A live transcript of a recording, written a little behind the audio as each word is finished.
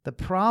The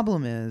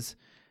problem is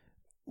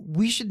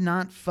we should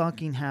not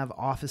fucking have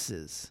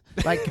offices.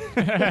 Like,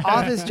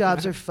 office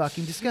jobs are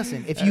fucking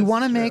disgusting. If you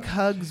want to make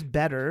hugs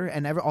better,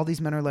 and all these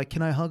men are like,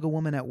 can I hug a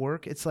woman at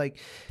work? It's like,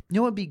 you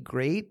know what would be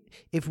great?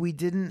 If we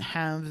didn't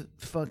have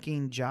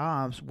fucking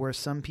jobs where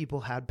some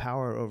people had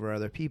power over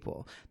other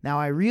people. Now,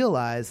 I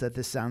realize that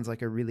this sounds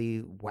like a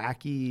really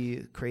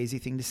wacky, crazy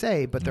thing to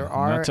say, but there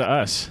are... Not to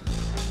us.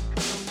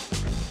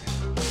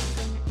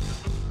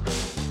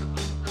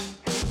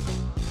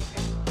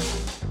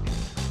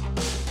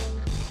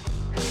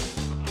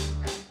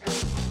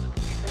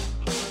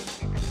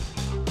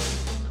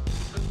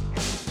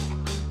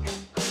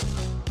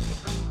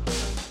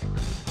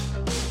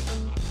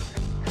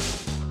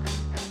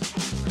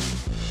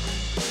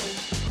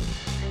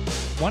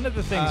 One of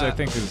the things I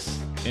think is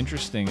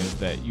interesting is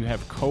that you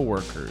have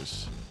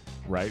coworkers,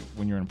 right?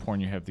 When you're in porn,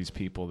 you have these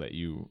people that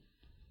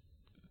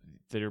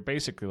are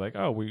basically like,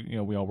 oh,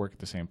 we all work at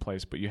the same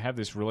place, but you have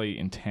this really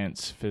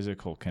intense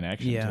physical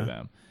connection to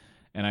them.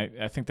 And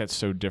I think that's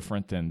so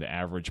different than the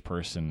average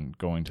person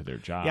going to their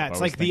job. Yeah, it's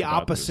like the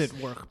opposite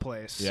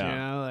workplace. Yeah. You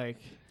know, like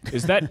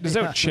does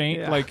that change?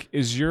 Yeah. Like,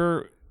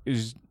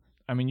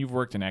 I mean, you've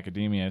worked in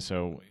academia,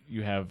 so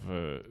you have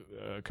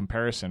a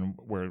comparison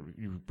where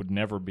you would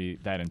never be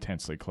that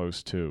intensely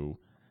close to,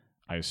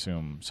 I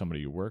assume,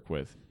 somebody you work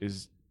with.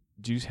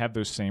 Do you have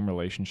those same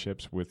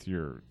relationships with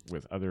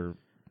other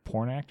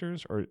porn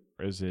actors, or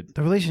is it...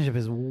 The relationship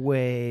is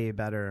way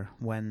better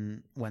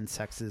when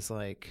sex is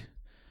like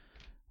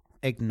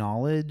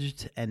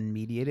acknowledged and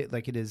mediated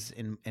like it is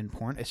in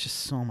porn. It's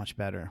just so much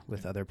better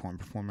with other porn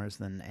performers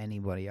than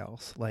anybody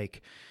else.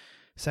 Like,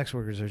 sex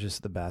workers are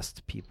just the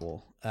best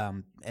people.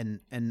 And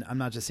I'm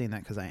not just saying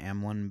that because I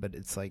am one, but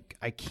it's like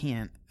I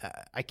can't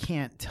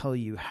tell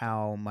you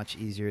how much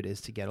easier it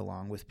is to get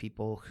along with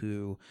people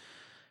who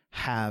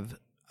have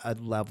a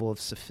level of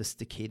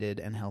sophisticated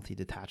and healthy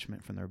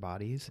detachment from their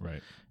bodies.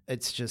 Right.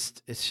 It's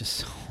just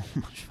so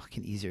much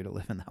fucking easier to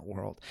live in that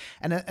world.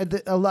 And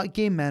a lot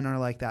gay men are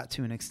like that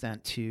to an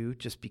extent too,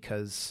 just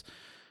because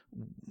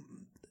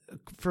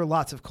for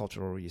lots of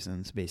cultural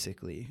reasons,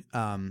 basically.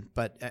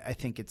 But I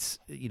think it's,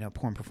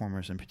 porn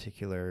performers in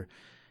particular,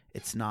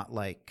 it's not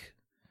like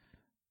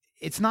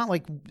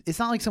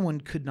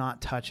someone could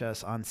not touch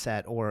us on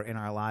set or in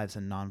our lives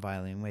in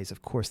non-violent ways.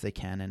 Of course they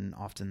can, and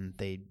often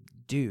they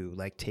do,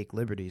 like, take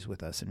liberties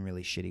with us in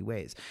really shitty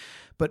ways.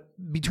 But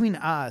between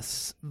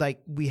us,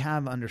 like, we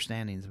have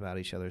understandings about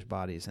each other's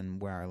bodies and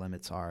where our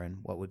limits are and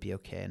what would be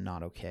okay and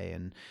not okay,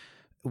 and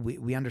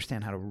we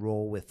understand how to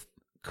roll with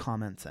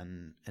comments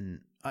and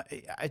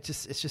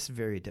it's just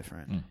very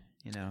different,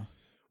 you know.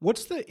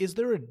 Is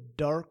there a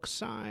dark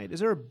side? Is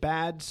there a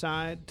bad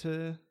side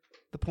to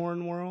the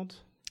porn world?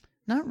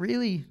 Not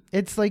really.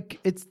 It's like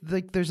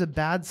there's a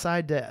bad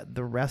side to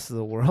the rest of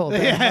the world.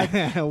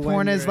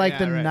 Porn is like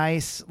the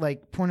nice,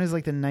 like porn is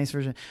like the nice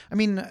version. I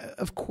mean,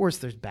 of course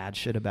there's bad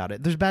shit about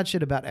it. There's bad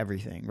shit about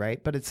everything,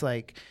 right? But it's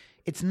like,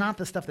 it's not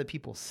the stuff that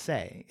people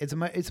say.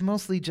 It's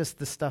mostly just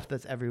the stuff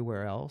that's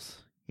everywhere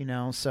else, you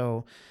know?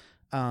 So,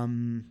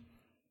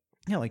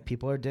 like,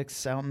 people are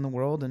dicks out in the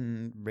world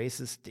and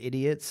racist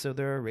idiots, so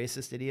there are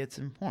racist idiots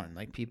in porn.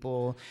 Like,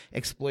 people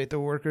exploit their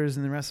workers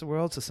in the rest of the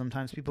world, so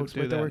sometimes people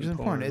exploit their workers in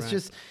porn. It's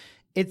just,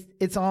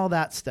 it's all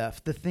that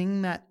stuff. The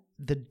thing that,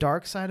 the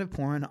dark side of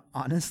porn,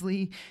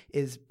 honestly,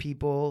 is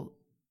people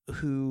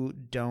who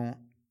don't,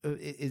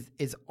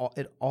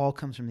 it all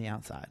comes from the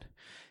outside.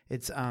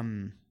 It's, I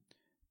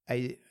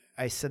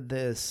said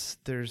this,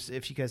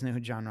 if you guys know who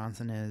John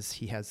Ronson is,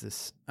 he has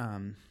this,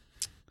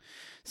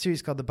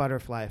 series called The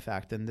Butterfly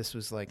Effect, and this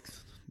was like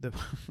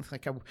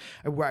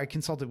I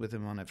consulted with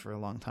him on it for a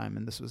long time,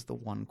 and this was the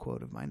one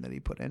quote of mine that he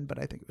put in, but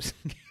I think it was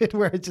good,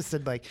 where it just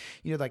said, like,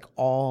 like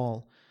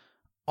all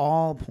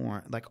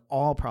porn, like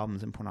all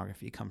problems in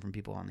pornography come from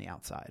people on the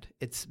outside.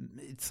 It's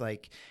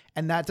like,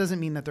 and that doesn't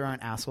mean that there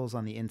aren't assholes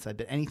on the inside,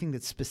 but anything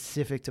that's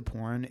specific to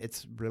porn,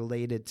 it's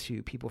related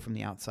to people from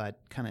the outside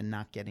kind of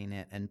not getting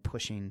it and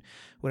pushing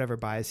whatever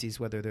biases,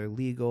 whether they're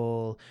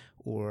legal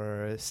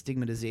or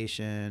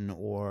stigmatization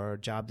or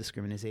job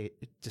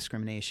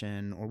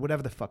discrimination or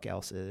whatever the fuck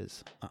else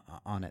is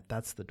on it.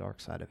 That's the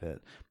dark side of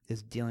it,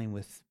 is dealing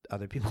with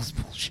other people's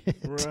bullshit.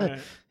 Right.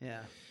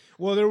 Yeah.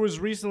 Well, there was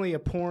recently a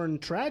porn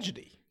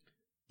tragedy.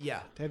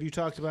 Yeah. Have you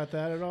talked about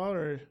that at all?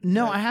 Or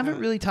no, I haven't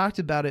really talked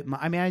about it.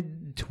 I mean, I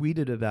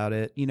tweeted about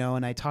it,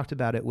 and I talked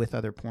about it with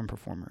other porn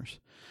performers.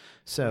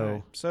 So,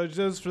 right. So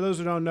just for those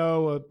who don't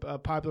know, a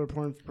popular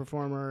porn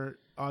performer,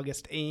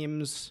 August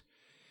Ames,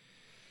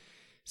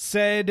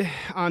 said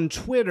on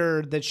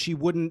Twitter that she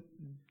wouldn't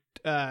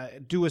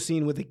do a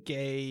scene with a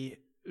gay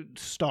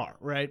star,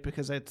 right?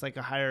 Because it's like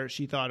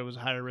she thought it was a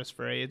higher risk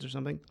for AIDS or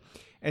something.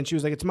 And she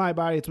was like, it's my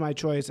body, it's my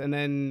choice. And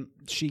then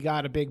she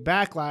got a big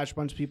backlash, a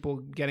bunch of people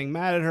getting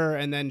mad at her,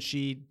 and then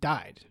she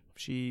died.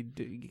 She,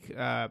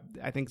 I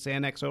think,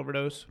 Xanax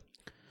overdose.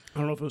 I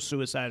don't know if it was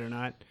suicide or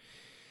not.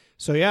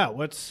 So, yeah,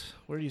 where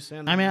are you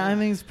saying? I mean, I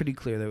think it's pretty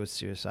clear that it was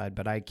suicide,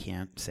 but I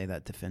can't say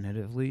that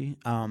definitively.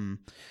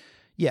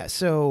 Yeah,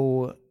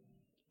 so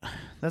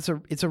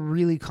it's a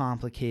really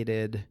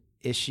complicated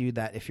issue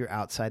that if you're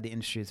outside the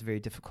industry, it's very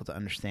difficult to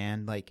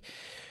understand. Like,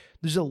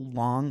 there's a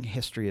long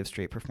history of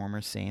straight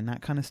performers saying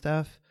that kind of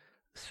stuff.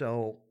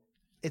 So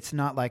it's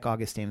not like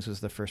August Ames was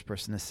the first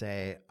person to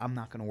say, I'm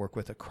not going to work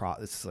with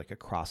this is like a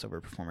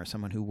crossover performer,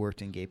 someone who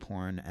worked in gay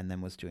porn and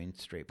then was doing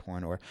straight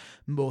porn, or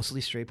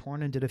mostly straight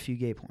porn and did a few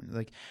gay porn.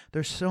 Like,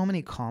 there's so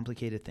many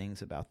complicated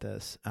things about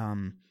this.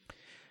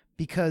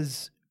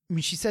 Because, I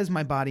mean, she says,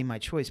 my body, my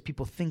choice.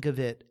 People think of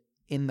it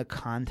in the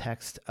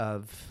context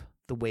of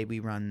the way we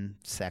run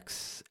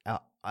sex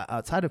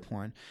outside of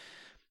porn.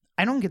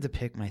 I don't get to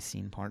pick my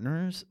scene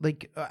partners.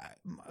 Like,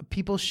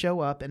 people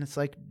show up and it's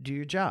like, do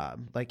your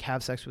job, like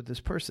have sex with this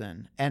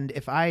person. And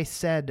if I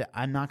said,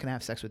 I'm not going to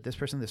have sex with this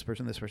person,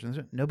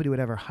 nobody would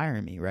ever hire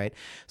me. Right.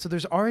 So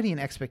there's already an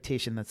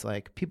expectation that's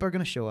like, people are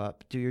going to show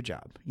up, do your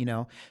job, you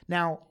know?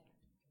 Now,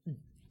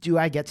 do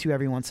I get to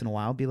every once in a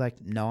while be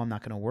like, no, I'm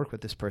not going to work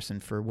with this person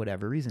for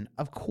whatever reason?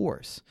 Of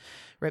course.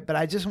 Right. But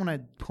I just want to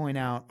point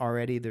out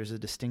already, there's a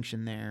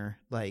distinction there.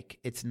 Like,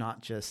 it's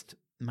not just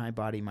my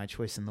body, my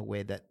choice in the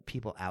way that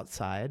people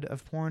outside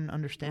of porn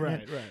understand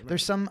it. Right.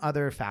 There's some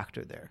other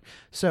factor there.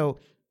 So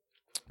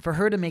for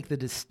her to make the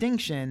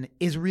distinction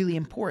is really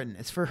important.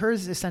 It's for her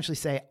to essentially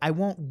say, I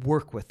won't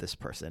work with this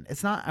person.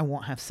 It's not, I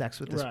won't have sex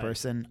with this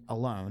person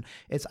alone.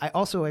 It's, I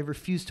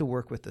refuse to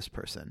work with this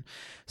person.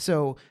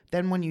 So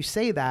then when you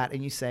say that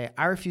and you say,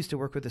 I refuse to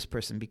work with this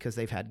person because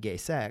they've had gay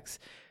sex,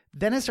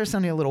 then it starts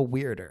sounding a little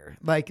weirder.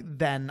 Like,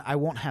 then I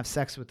won't have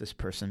sex with this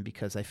person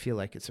because I feel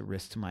like it's a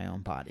risk to my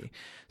own body.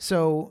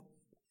 So,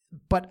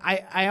 but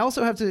I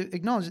also have to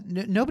acknowledge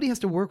nobody has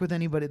to work with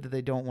anybody that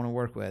they don't want to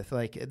work with.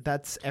 Like,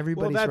 that's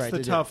everybody's right to do.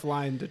 That's the tough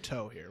line to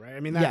toe here, right?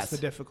 I mean, that's the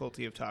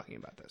difficulty of talking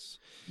about this.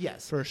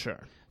 Yes. For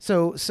sure.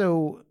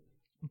 So,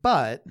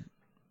 but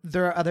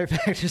there are other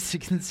factors to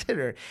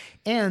consider.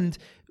 And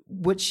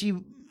what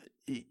she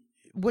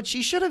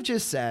should have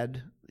just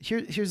said,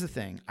 here's the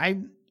thing.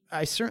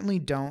 I certainly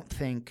don't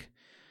think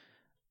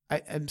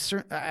I'm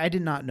certain. I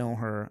did not know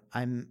her.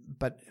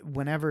 But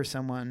whenever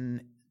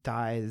someone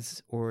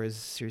dies or is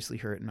seriously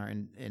hurt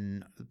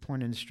in the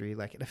porn industry,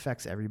 like, it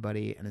affects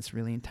everybody and it's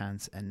really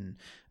intense. And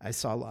I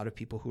saw a lot of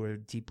people who are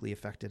deeply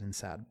affected and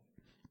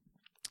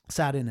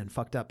saddened and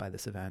fucked up by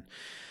this event.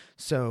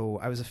 So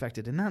I was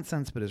affected in that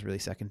sense, but it was really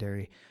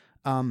secondary.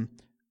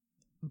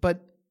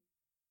 But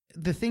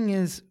the thing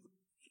is,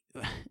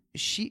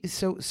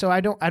 so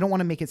I don't want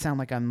to make it sound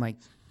like I'm like,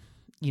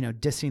 you know,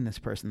 dissing this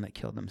person that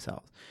killed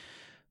themselves.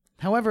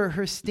 However,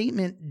 her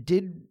statement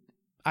did,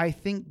 I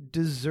think,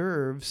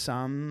 deserve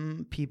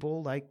some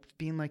people like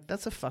being like,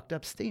 that's a fucked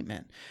up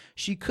statement.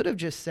 She could have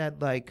just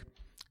said like,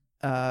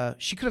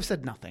 she could have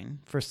said nothing,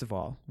 first of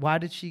all. Why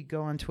did she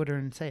go on Twitter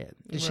and say it?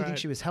 Did she think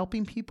she was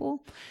helping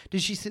people?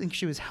 Did she think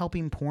she was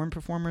helping porn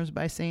performers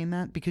by saying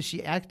that? Because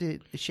she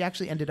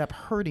actually ended up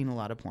hurting a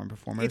lot of porn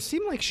performers. It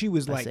seemed like she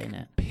was like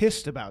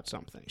pissed about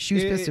something. She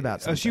was pissed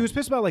about something. She was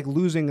pissed about like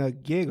losing a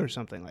gig or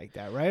something like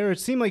that, right? Or it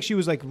seemed like she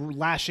was like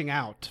lashing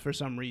out for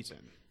some reason.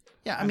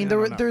 Yeah, I mean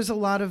there's a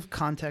lot of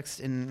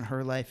context in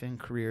her life and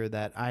career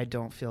that I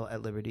don't feel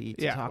at liberty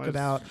to talk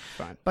about.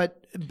 Fine.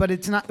 But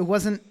it's not. It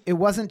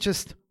wasn't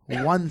just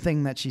one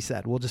thing that she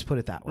said. We'll just put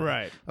it that way.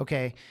 Right.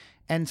 Okay.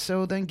 And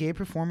so then gay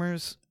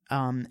performers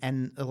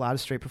and a lot of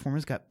straight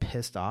performers got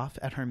pissed off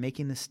at her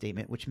making this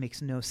statement, which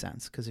makes no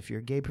sense. Because if you're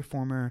a gay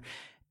performer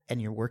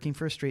and you're working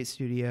for a straight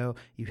studio,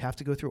 you have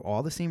to go through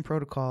all the same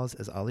protocols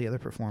as all the other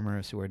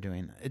performers who are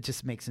doing it.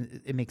 Just makes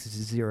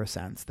zero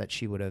sense that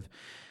she would have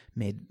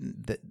made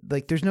that.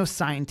 Like, there's no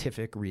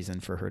scientific reason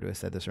for her to have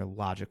said this or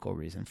logical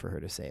reason for her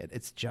to say it.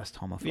 It's just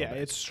homophobic. Yeah,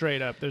 it's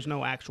straight up. There's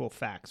no actual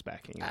facts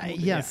backing it.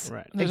 Yes. Yeah,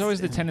 right. There's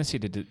always the tendency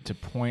to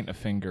point a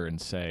finger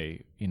and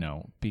say, you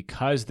know,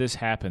 because this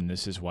happened,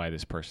 this is why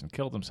this person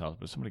killed themselves.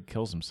 But if somebody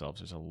kills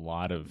themselves, there's a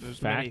lot of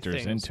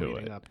factors into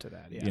it. Up to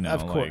that, yeah. You know,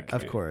 of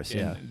course,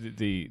 yeah.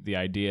 The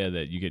idea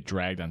that you get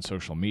dragged on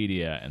social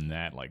media and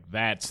that, like,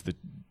 that's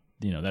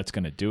that's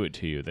going to do it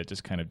to you. That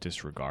just kind of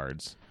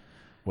disregards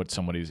what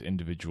somebody's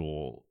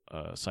individual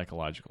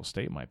psychological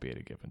state might be at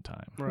a given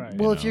time. Right.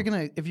 Well, if you're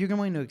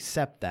going to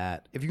accept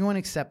that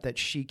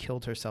she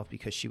killed herself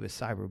because she was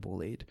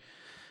cyberbullied,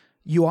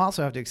 you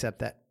also have to accept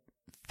that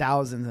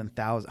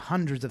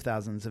hundreds of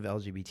thousands of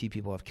LGBT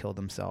people have killed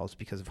themselves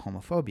because of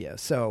homophobia.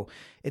 So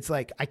it's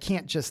like, I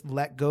can't just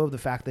let go of the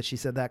fact that she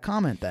said that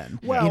comment then.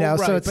 Well, you know,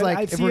 right, so it's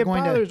like, if we're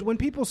going to, when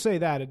people say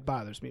that, it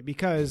bothers me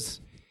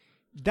because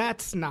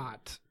that's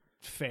not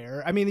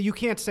fair. I mean, you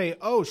can't say,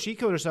 "Oh, she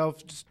killed herself.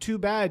 It's too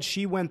bad.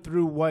 She went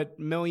through what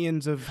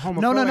millions of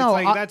homophobia." No.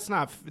 Like, that's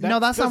not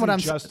what I'm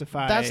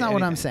justify. That's not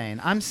what I'm saying.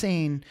 I'm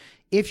saying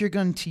if you're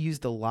going to use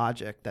the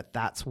logic that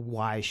that's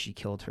why she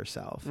killed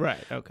herself,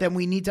 right? Okay. Then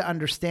we need to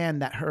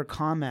understand that her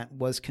comment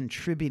was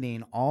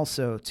contributing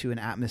also to an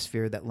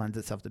atmosphere that lends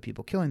itself to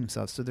people killing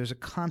themselves. So there's a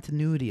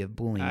continuity of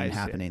bullying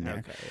happening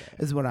there. Okay,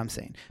 is what I'm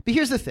saying. But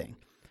here's the thing: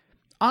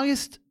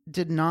 August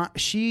did not.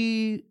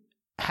 She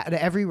had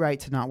every right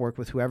to not work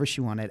with whoever she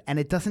wanted, and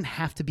it doesn't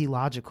have to be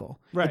logical.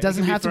 Right. It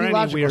doesn't have to be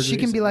logical. She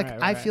can be like,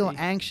 right, I feel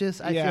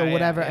anxious, I feel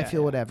whatever, I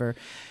feel whatever.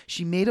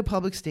 She made a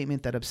public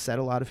statement that upset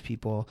a lot of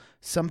people.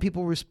 Some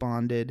people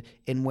responded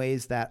in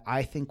ways that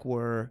I think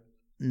were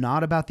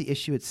not about the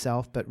issue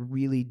itself, but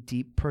really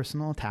deep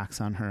personal attacks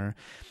on her.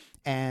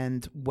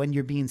 And when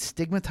you're being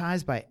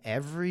stigmatized by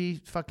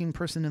every fucking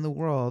person in the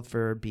world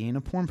for being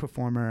a porn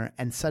performer,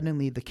 and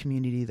suddenly the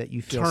community that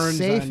you feel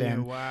safe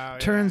in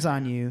turns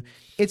on you,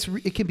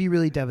 it can be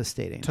really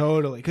devastating.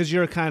 Totally, because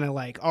you're kind of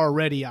like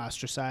already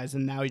ostracized,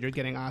 and now you're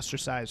getting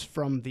ostracized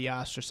from the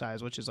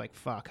ostracized, which is like,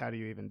 fuck, how do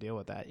you even deal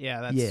with that?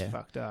 Yeah, that's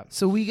fucked up.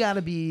 So we got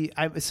to be,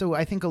 so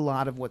I think a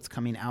lot of what's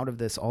coming out of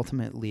this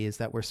ultimately is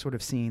that we're sort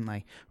of seeing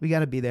like, we got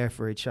to be there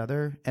for each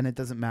other, and it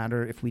doesn't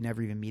matter if we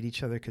never even meet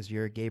each other because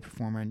you're a gay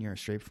performer and you're a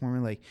straight performer.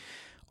 Like,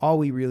 all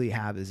we really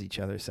have is each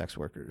other, sex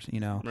workers, you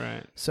know?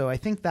 Right. So I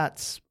think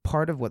that's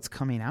part of what's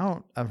coming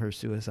out of her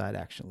suicide,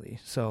 actually.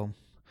 So,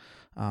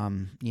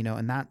 you know,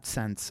 in that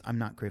sense, I'm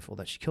not grateful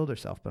that she killed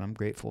herself, but I'm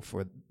grateful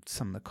for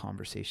some of the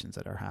conversations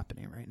that are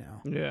happening right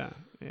now. Yeah,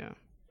 yeah.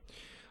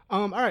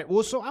 All right.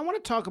 Well, so I want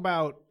to talk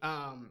about,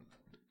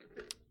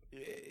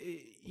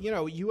 you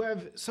know, you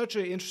have such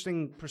an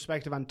interesting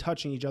perspective on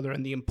touching each other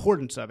and the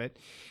importance of it,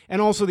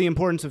 and also the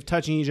importance of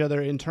touching each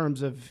other in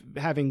terms of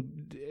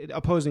having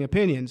opposing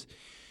opinions.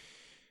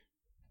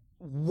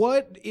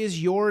 What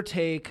is your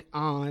take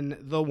on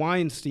the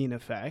Weinstein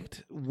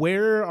effect?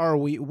 Where are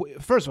we?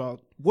 First of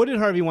all, what did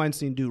Harvey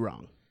Weinstein do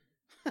wrong?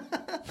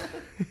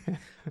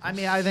 I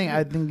mean, I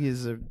think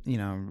he's a, you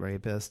know,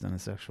 rapist and a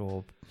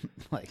sexual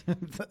like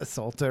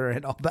assaulter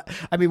and all that.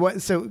 I mean,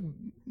 what? So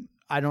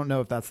I don't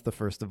know if that's the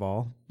first of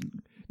all.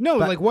 No,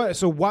 but, like what?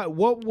 So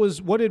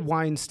what did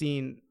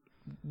Weinstein?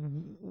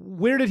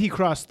 Where did he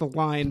cross the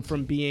line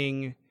from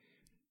being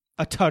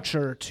a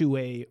toucher to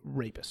a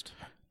rapist?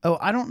 Oh,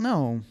 I don't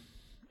know.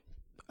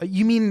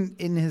 You mean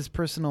in his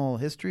personal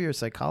history or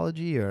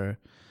psychology, or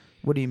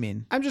what do you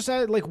mean? I'm just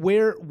saying, like,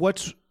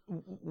 what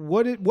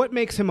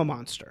makes him a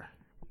monster?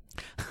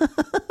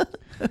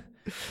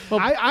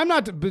 Well, I'm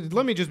not. But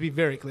let me just be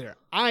very clear.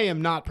 I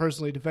am not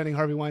personally defending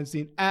Harvey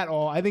Weinstein at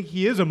all. I think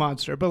he is a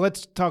monster. But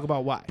let's talk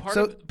about why.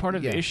 Part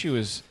of the issue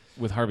is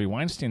with Harvey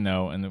Weinstein,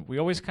 though, and we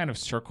always kind of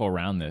circle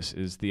around this,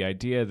 is the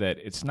idea that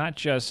it's not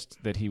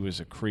just that he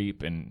was a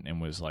creep and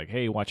was like,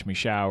 hey, watch me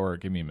shower or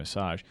give me a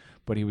massage,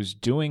 but he was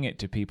doing it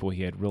to people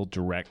he had real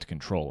direct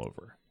control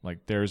over.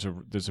 Like there's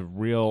a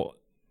real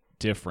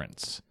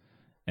difference.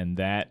 And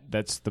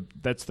that's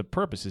the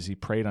purpose, is he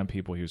preyed on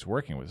people he was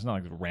working with. It's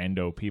not like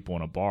rando people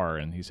in a bar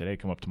and he said, hey,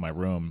 come up to my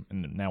room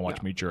and now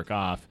watch me jerk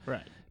off.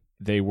 Right.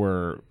 They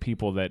were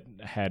people that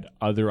had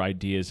other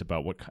ideas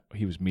about what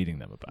he was meeting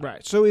them about.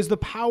 Right. So is the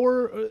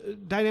power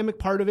dynamic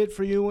part of it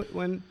for you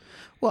when?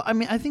 Well, I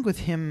mean, I think with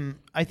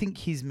him, I think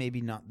he's maybe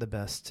not the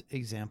best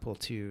example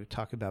to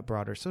talk about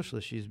broader social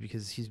issues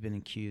because he's been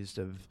accused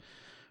of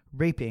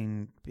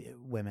raping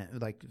women,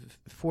 like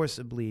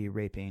forcibly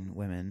raping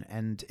women.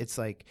 And it's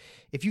like,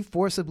 if you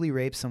forcibly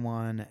rape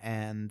someone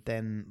and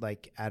then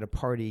like at a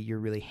party you're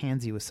really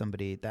handsy with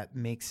somebody, that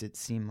makes it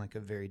seem like a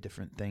very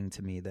different thing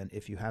to me than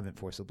if you haven't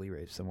forcibly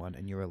raped someone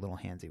and you're a little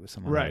handsy with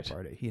someone at a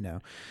party, you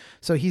know?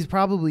 So he's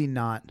probably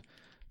not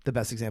the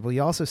best example. He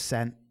also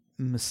sent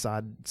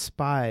Mossad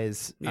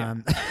spies. Yeah.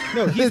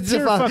 No, he's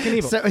pure fucking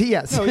evil. So,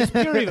 yes. No, he's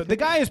pure evil. The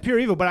guy is pure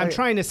evil, but I'm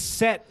trying to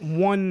set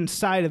one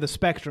side of the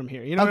spectrum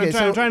here. You know what I'm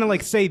trying? I'm trying to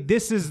like say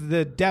this is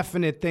the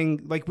definite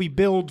thing. Like we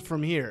build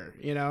from here,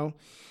 you know?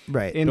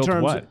 Right. In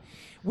terms what?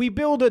 We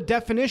build a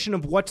definition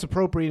of what's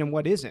appropriate and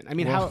what isn't. I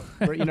mean, how,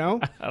 you know?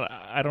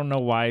 I don't know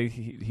why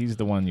he's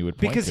the one you would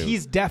point because to.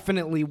 he's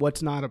definitely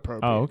what's not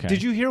appropriate. Oh, okay.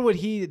 Did you hear what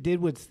he did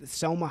with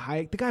Selma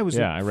Hayek? The guy was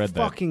I read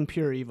fucking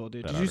pure evil,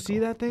 dude. Did you see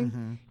that thing?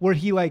 Mm-hmm. Where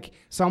he, like,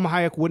 Selma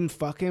Hayek wouldn't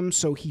fuck him,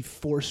 so he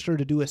forced her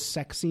to do a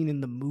sex scene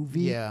in the movie?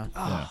 Yeah.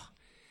 Yeah.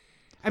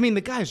 I mean,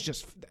 the guy's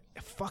just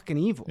fucking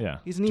evil. Yeah.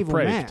 He's an evil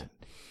man.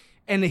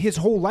 And his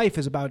whole life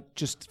is about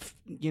just,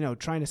 you know,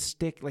 trying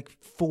to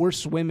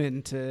force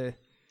women to...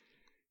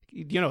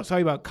 You know, it's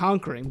talking about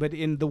conquering, but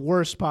in the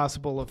worst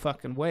possible of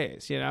fucking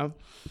ways, you know?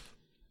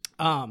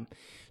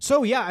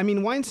 So, yeah, I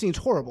mean, Weinstein's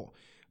horrible.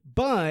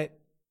 But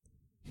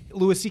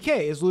Louis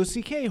C.K., is Louis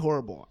C.K.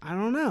 horrible? I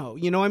don't know.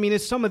 You know, I mean,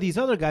 it's some of these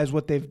other guys,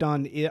 what they've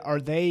done, are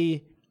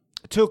they...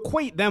 To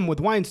equate them with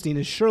Weinstein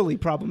is surely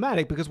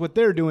problematic because what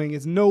they're doing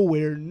is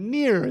nowhere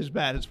near as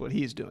bad as what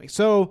he's doing.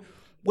 So,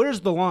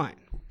 where's the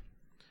line?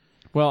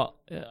 Well,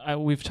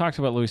 we've talked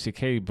about Louis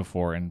C.K.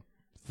 before, and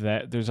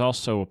that there's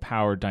also a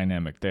power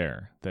dynamic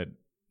there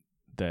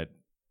that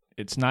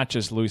it's not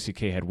just Louis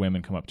C.K. had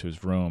women come up to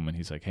his room and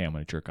he's like, hey, I'm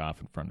going to jerk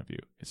off in front of you.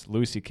 It's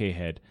Louis C.K.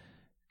 had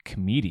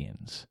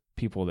comedians,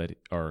 people that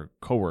are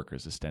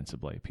coworkers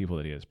ostensibly, people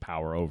that he has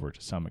power over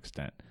to some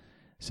extent,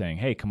 saying,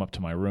 hey, come up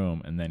to my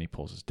room, and then he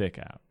pulls his dick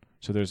out.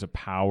 So there's a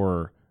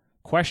power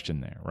question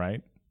there,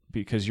 right?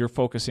 Because you're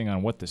focusing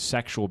on what the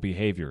sexual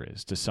behavior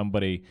is. Does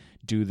somebody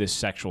do this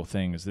sexual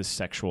thing? Is this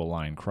sexual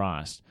line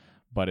crossed?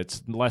 But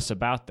it's less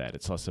about that.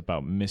 It's less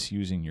about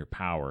misusing your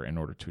power in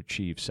order to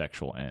achieve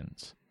sexual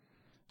ends.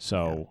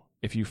 So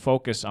if you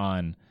focus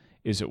on,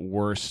 is it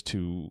worse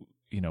to,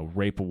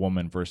 rape a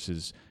woman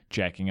versus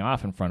jacking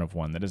off in front of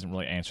one, that doesn't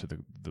really answer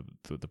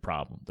the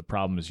problem. The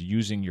problem is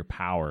using your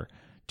power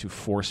to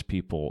force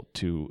people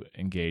to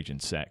engage in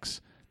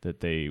sex that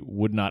they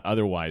would not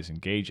otherwise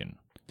engage in.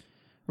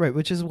 Right,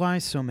 which is why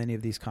so many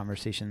of these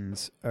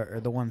conversations are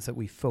the ones that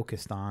we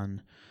focused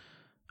on,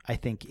 I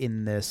think,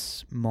 in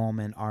this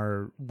moment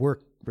are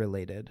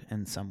work-related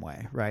in some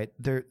way, right?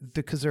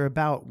 Because they're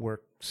about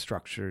work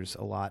structures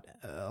a lot.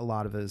 A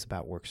lot of it is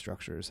about work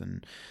structures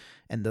and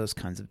those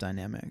kinds of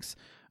dynamics.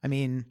 I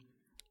mean,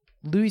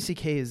 Louis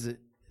C.K.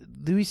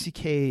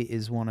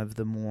 is one of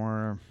the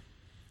more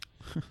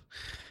I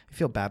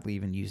feel badly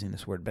even using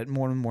this word, but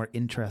more and more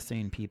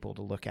interesting people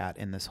to look at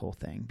in this whole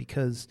thing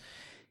because,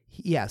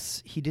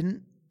 yes, he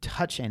didn't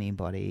touch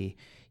anybody.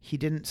 He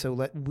didn't.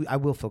 I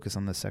will focus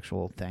on the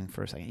sexual thing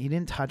for a second. He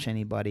didn't touch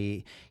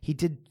anybody. He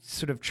did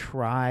sort of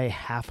try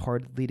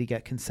half-heartedly to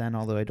get consent,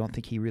 although I don't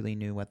think he really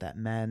knew what that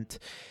meant.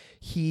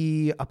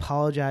 He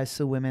apologized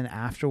to women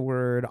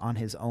afterward on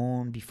his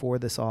own before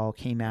this all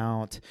came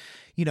out.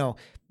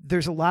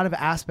 There's a lot of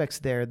aspects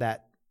there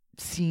that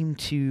seem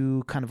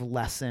to kind of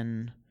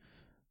lessen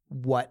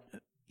what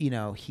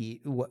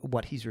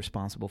he's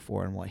responsible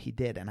for and what he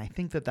did. And I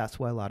think that that's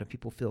why a lot of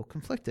people feel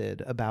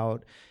conflicted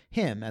about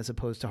him as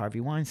opposed to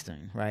Harvey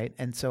Weinstein, right?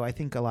 And so I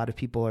think a lot of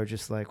people are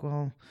just like,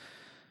 well,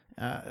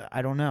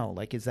 I don't know.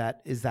 Like, is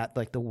that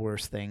like the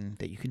worst thing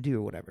that you can do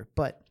or whatever?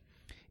 But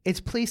it's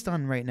placed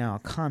on right now a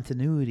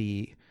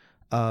continuity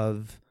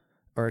of,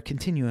 or a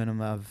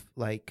continuum of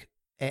like,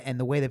 and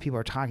the way that people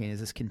are talking is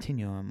this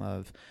continuum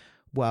of,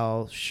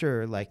 well,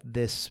 sure, like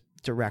this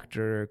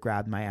director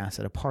grabbed my ass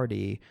at a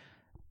party.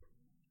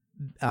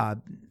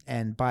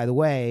 And by the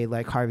way,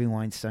 like Harvey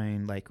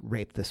Weinstein, like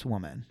raped this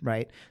woman,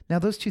 right? Now,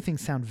 those two things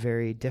sound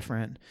very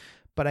different,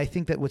 but I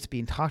think that what's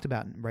being talked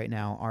about right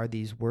now are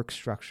these work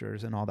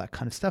structures and all that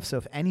kind of stuff. So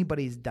if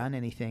anybody's done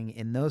anything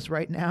in those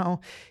right now,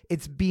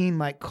 it's being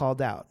like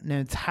called out. Now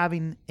it's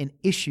having an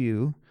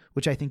issue,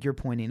 which I think you're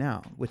pointing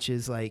out, which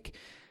is like,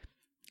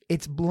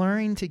 it's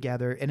blurring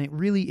together, and it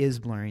really is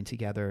blurring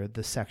together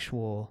the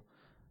sexual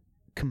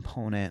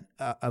component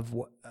of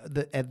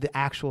the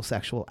actual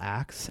sexual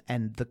acts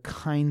and the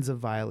kinds of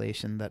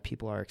violation that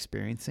people are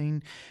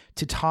experiencing,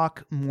 to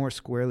talk more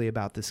squarely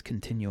about this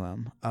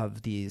continuum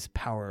of these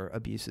power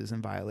abuses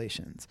and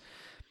violations.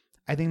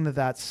 I think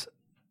that's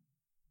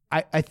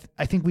I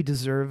think we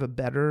deserve a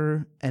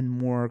better and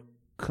more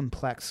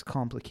complex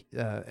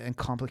and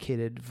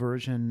complicated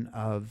version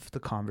of the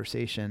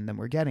conversation than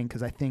we're getting,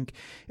 because I think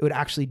it would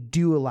actually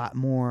do a lot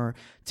more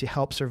to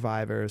help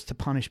survivors, to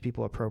punish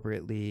people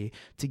appropriately,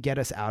 to get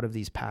us out of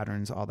these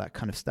patterns, all that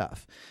kind of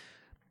stuff.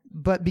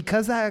 But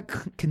because that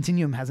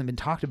continuum hasn't been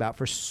talked about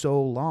for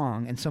so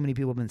long and so many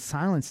people have been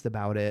silenced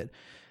about it,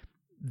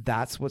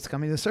 that's what's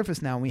coming to the surface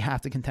now, and we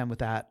have to contend with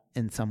that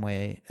in some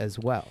way as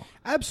well.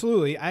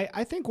 Absolutely.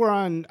 I think we're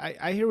on,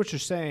 I hear what you're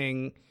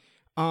saying.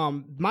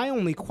 My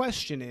only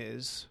question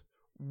is,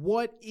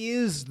 what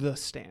is the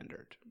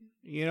standard?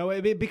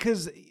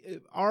 Because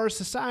our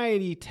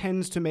society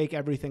tends to make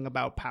everything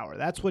about power.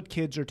 That's what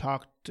kids are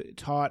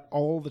taught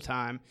all the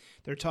time.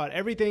 They're taught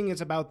everything is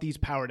about these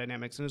power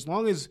dynamics. And as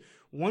long as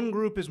one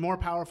group is more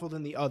powerful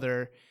than the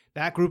other,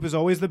 that group is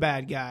always the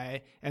bad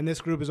guy, and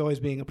this group is always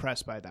being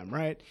oppressed by them,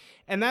 right?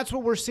 And that's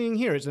what we're seeing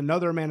here is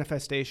another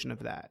manifestation of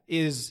that.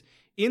 Is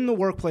in the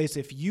workplace,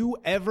 if you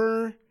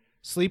ever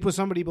sleep with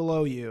somebody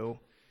below you,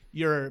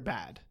 you're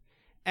bad.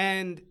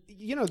 And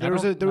there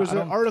was an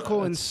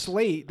article in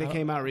Slate that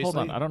came out recently.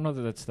 Hold on, I don't know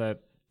that that's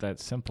that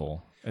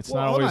simple. It's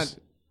not always.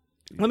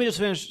 Let me just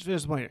finish the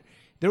point here.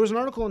 There was an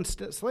article in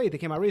Slate that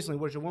came out recently,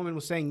 which a woman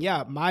was saying,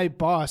 "Yeah, my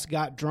boss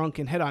got drunk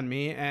and hit on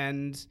me,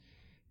 and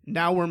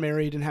now we're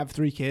married and have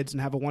 3 kids and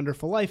have a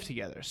wonderful life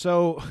together."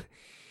 So,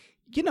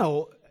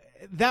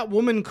 that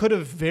woman could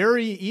have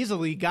very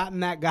easily gotten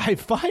that guy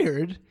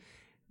fired.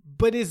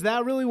 But is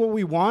that really what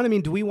we want? I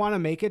mean, do we want to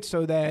make it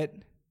so that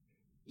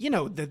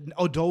the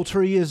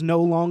adultery is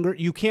no longer,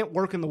 you can't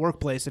work in the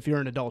workplace if you're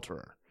an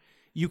adulterer.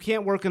 You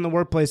can't work in the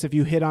workplace if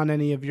you hit on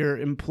any of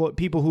your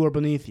people who are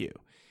beneath you.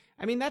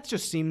 I mean, that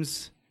just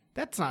seems,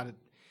 that's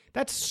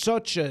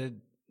such a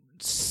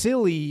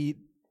silly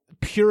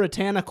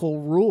puritanical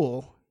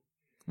rule.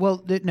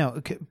 Well,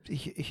 no,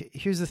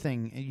 here's the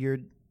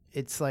thing.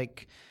 It's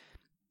like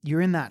you're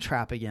in that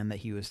trap again that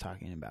he was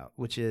talking about,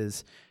 which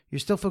is you're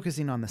still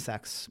focusing on the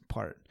sex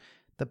part.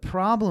 The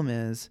problem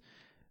is,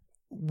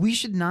 we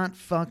should not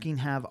fucking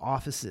have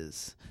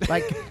offices.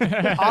 Like,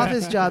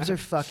 office jobs are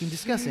fucking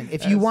disgusting.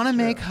 If you want to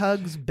make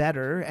hugs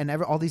better, and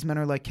all these men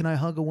are like, can I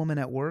hug a woman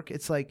at work?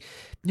 It's like,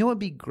 it would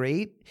be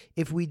great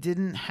if we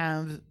didn't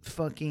have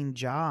fucking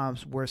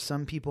jobs where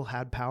some people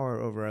had power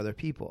over other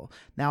people.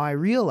 Now, I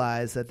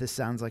realize that this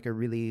sounds like a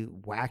really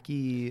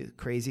wacky,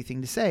 crazy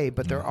thing to say,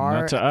 but there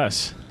are not to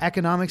us.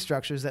 Economic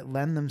structures that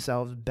lend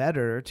themselves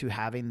better to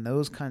having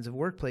those kinds of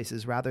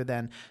workplaces rather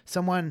than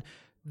someone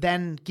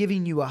then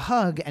giving you a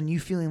hug and you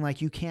feeling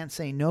like you can't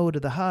say no to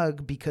the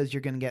hug because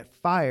you're going to get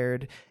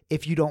fired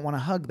if you don't want to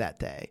hug that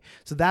day.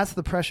 So that's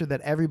the pressure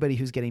that everybody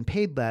who's getting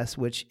paid less,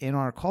 which in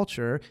our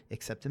culture,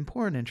 except in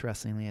porn,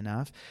 interestingly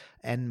enough,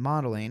 and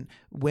modeling,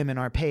 women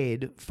are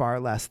paid far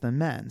less than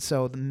men.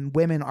 So the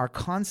women are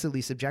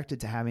constantly subjected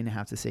to having to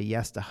have to say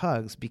yes to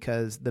hugs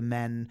because the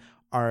men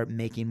are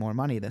making more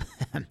money than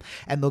them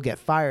and they'll get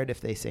fired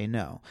if they say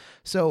no.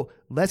 So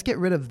let's get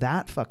rid of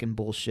that fucking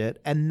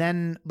bullshit. And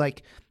then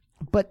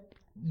but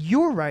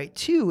you're right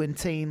too in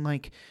saying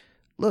like,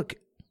 look,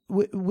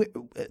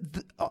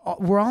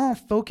 we're all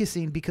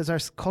focusing because our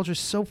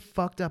culture's so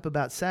fucked up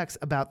about sex,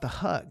 about the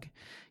hug,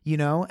 you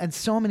know, and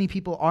so many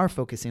people are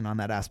focusing on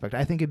that aspect.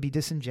 I think it'd be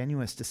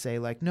disingenuous to say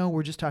like, no,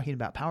 we're just talking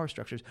about power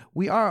structures.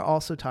 We are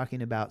also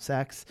talking about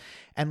sex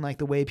and like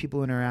the way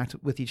people interact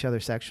with each other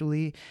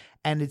sexually.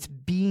 And it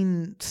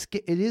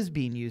is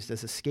being used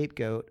as a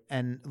scapegoat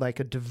and like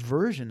a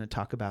diversion to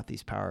talk about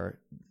these power,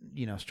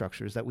 you know,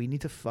 structures that we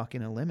need to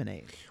fucking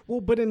eliminate. Well,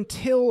 but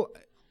until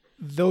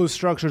those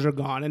structures are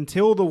gone,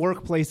 until the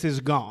workplace is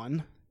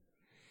gone,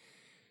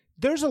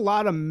 there's a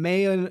lot of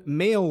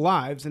male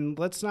lives, and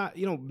let's not,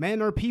 you know,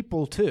 men are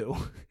people too.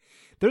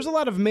 There's a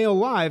lot of male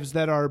lives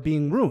that are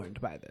being ruined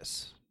by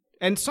this.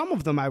 And some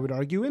of them, I would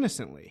argue,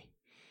 innocently.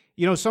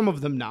 You know, some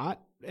of them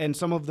not, and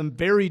some of them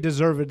very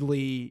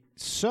deservedly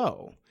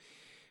so.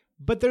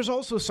 But there's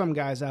also some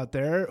guys out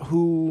there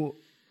who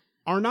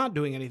are not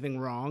doing anything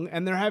wrong,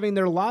 and they're having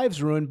their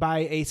lives ruined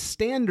by a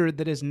standard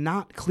that is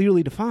not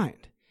clearly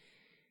defined.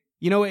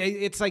 You know,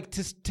 it's like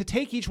to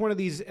take each one of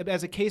these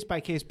as a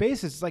case-by-case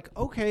basis, it's like,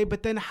 okay,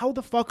 but then how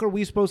the fuck are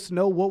we supposed to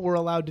know what we're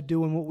allowed to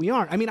do and what we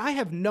aren't? I mean, I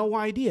have no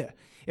idea.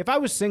 If I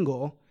was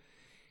single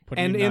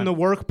and in the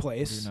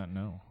workplace, do you not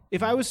know?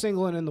 If I was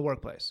single and in the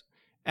workplace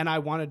and I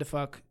wanted to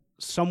fuck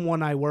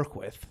someone I work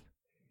with,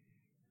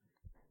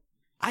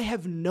 I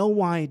have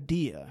no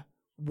idea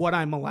what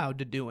I'm allowed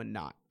to do and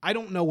not. I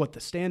don't know what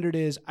the standard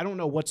is. I don't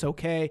know what's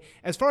okay.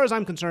 As far as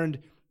I'm concerned,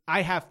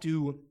 I have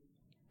to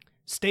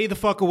stay the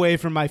fuck away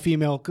from my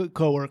female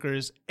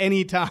coworkers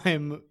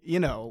anytime, you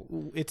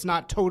know, it's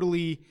not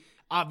totally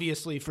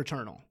obviously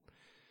fraternal.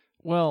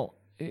 Well,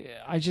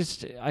 I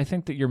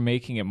think that you're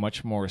making it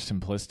much more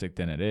simplistic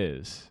than it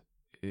is.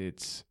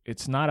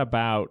 It's not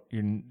about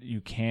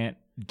you can't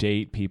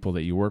date people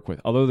that you work with.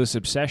 Although this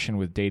obsession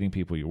with dating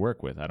people you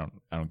work with, I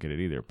don't get it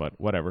either, but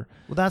whatever.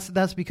 Well,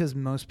 that's because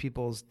most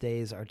people's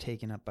days are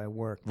taken up by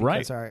work because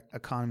right. Our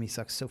economy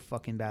sucks so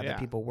fucking bad that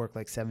people work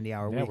like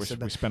 70-hour weeks. So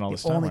we spend all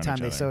this time. The only time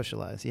they other.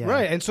 Socialize, yeah.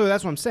 Right, and so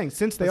that's what I'm saying.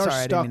 Since they are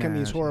stuck in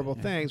these horrible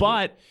things,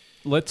 but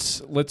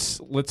let's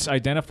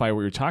identify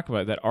what you're talking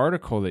about. That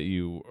article that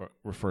you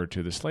referred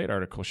to, the Slate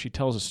article, she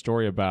tells a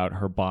story about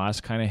her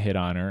boss kind of hit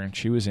on her and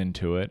she was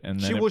into it, and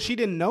then she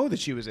didn't know that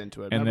she was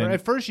into it. And then,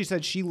 at first she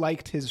said she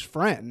liked his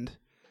friend.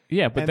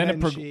 Yeah, but then it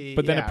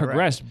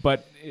progressed. Right.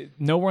 But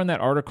nowhere in that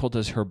article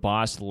does her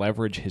boss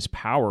leverage his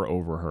power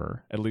over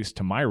her, at least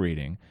to my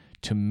reading,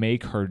 to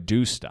make her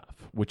do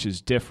stuff, which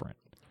is different.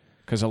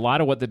 Because a lot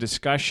of what the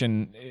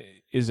discussion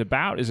is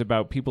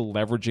about people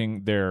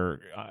leveraging their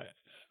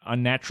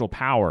unnatural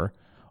power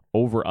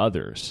over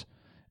others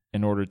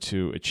in order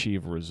to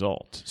achieve a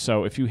result.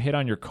 So if you hit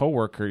on your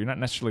coworker, you're not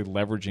necessarily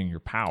leveraging your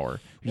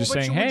power. You're just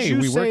saying, "Hey,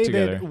 we work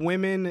together." That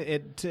women,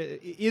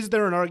 is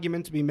there an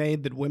argument to be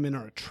made that women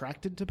are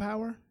attracted to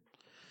power?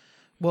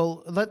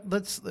 Well,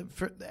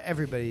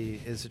 everybody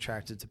is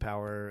attracted to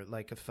power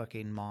like a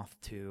fucking moth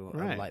to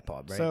a light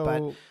bulb, right?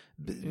 So,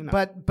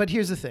 but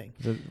here's the thing.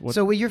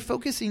 So when you're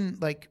focusing,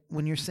 like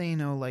when you're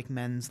saying, oh, like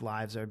men's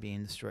lives are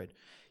being destroyed,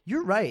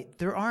 you're right.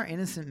 There are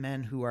innocent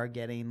men who are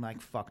getting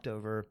like fucked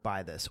over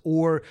by this.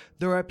 Or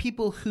there are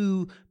people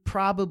who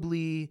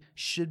probably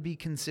should be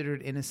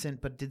considered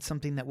innocent but did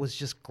something that was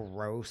just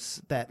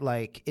gross, that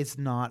like it's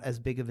not as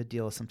big of a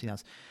deal as something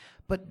else.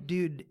 But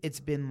dude, it's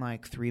been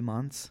like 3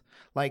 months.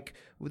 Like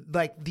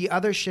the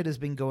other shit has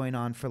been going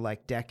on for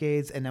like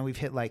decades, and now we've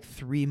hit like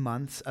 3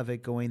 months of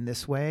it going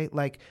this way.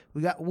 Like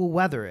we'll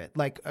weather it.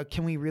 Like,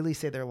 can we really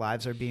say their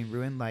lives are being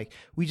ruined? Like,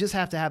 we just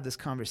have to have this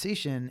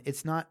conversation.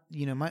 It's not,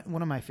 you know,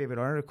 one of my favorite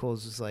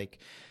articles is like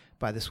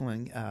by this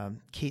woman,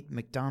 Kate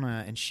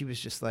McDonough, and she was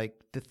just like,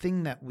 the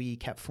thing that we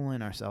kept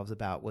fooling ourselves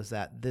about was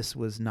that this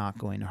was not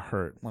going to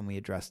hurt when we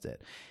addressed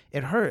it.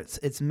 It hurts.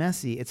 It's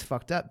messy. It's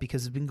fucked up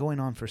because it's been going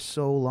on for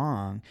so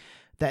long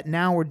that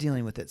now we're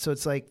dealing with it. So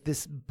it's like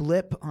this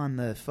blip on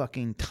the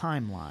fucking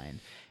timeline.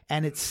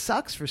 And it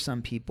sucks for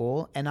some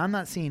people, and I'm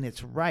not saying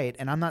it's right,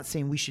 and I'm not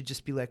saying we should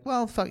just be like,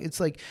 well, fuck,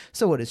 it's like,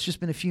 so what, it's just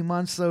been a few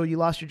months, so you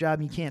lost your job,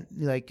 and you can't,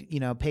 like, you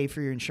know, pay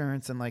for your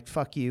insurance, and like,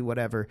 fuck you,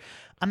 whatever.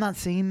 I'm not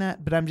saying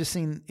that, but I'm just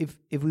saying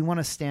if we want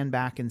to stand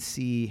back and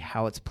see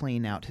how it's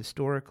playing out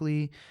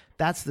historically,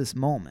 that's this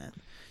moment,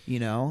 you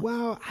know?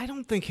 Well, I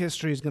don't think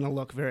history is going to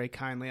look very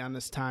kindly on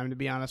this time, to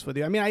be honest with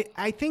you. I mean,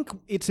 I think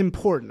it's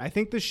important. I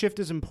think the shift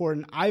is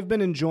important. I've been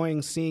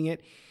enjoying seeing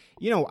it.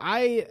 You know,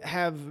 I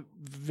have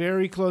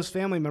very close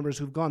family members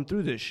who've gone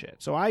through this shit,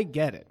 so I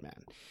get it,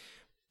 man.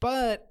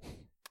 But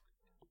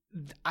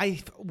I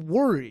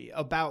worry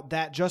about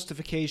that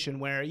justification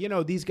where,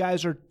 these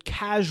guys are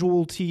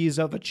casualties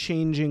of a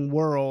changing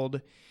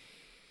world.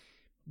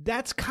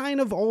 That's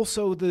kind of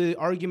also the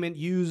argument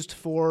used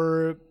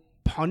for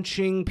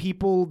punching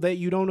people that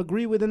you don't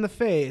agree with in the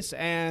face,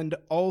 and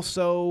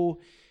also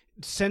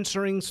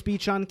censoring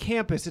speech on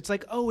campus. It's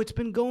like, oh, it's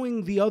been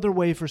going the other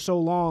way for so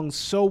long.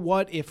 So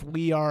what if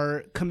we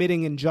are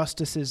committing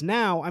injustices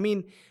now? I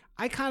mean,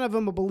 I kind of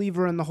am a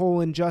believer in the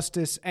whole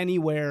injustice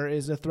anywhere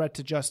is a threat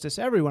to justice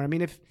everywhere. I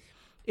mean,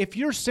 if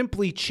you're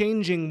simply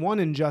changing one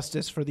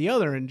injustice for the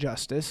other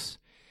injustice,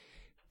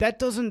 that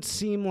doesn't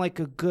seem like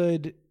a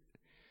good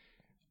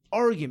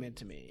argument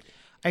to me.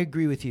 I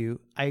agree with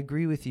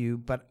you,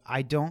 but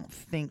I don't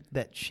think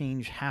that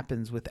change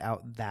happens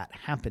without that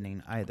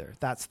happening either.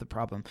 That's the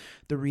problem.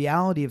 The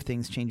reality of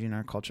things changing in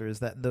our culture is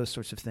that those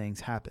sorts of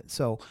things happen.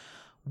 So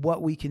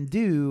what we can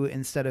do,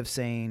 instead of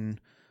saying,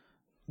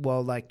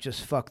 well, like,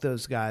 just fuck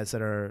those guys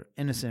that are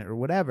innocent or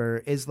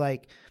whatever, is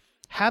like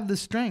have the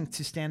strength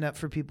to stand up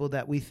for people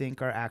that we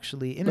think are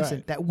actually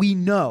innocent, that we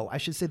know, I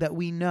should say that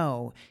we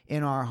know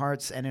in our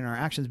hearts and in our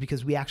actions,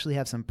 because we actually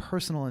have some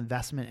personal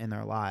investment in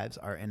their lives,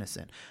 are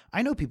innocent.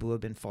 I know people who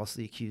have been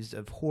falsely accused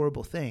of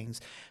horrible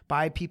things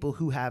by people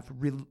who have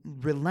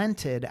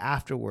relented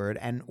afterward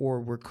or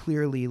were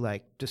clearly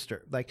like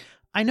disturbed. Like,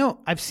 I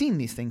know, I've seen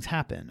these things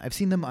happen. I've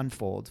seen them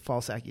unfold,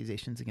 false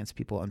accusations against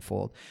people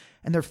unfold,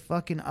 and they're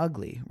fucking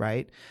ugly,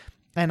 right?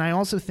 And I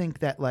also think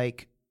that,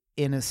 like,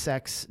 in a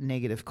sex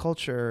negative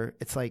culture,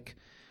 it's like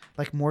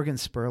Morgan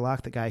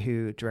Spurlock, the guy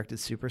who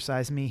directed Super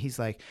Size Me, he's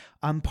like,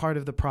 I'm part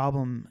of the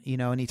problem,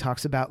 and he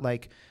talks about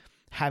like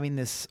having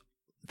this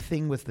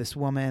thing with this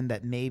woman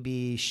that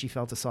maybe she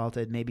felt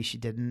assaulted, maybe she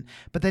didn't.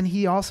 But then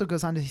he also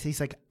goes on to, he's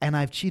like, and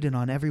I've cheated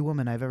on every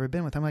woman I've ever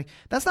been with. I'm like,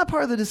 that's not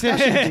part of the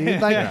discussion,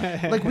 dude.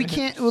 Like we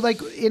can't,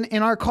 like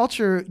in our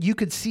culture, you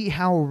could see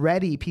how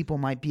ready people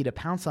might be to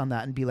pounce on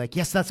that and be like,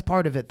 yes, that's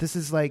part of it. This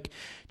is like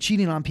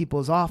cheating on people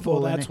is awful.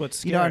 Well, that's what's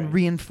scary. And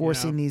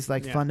reinforcing these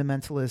like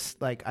fundamentalist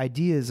like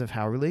ideas of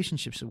how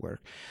relationships should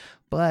work.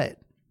 But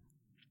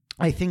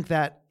I think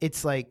that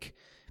it's like,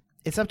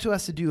 it's up to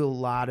us to do a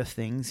lot of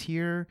things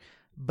here,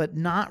 but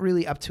not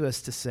really up to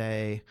us to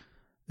say,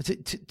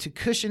 to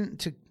cushion,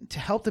 to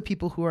help the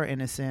people who are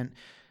innocent,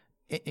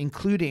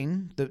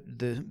 including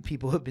the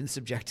people who have been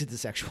subjected to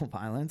sexual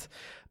violence,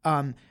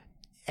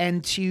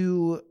 and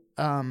to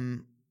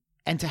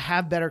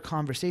have better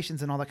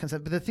conversations and all that kind of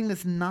stuff. But the thing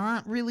that's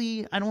not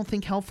really, I don't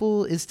think,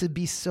 helpful is to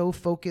be so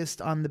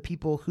focused on the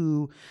people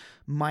who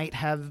might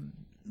have,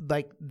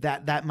 like,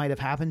 that might have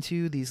happened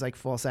to, these like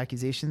false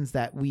accusations,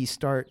 that we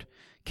start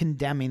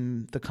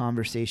condemning the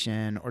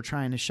conversation or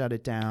trying to shut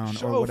it down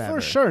or whatever.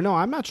 For sure. No,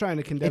 I'm not trying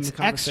to condemn the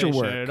conversation extra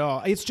work at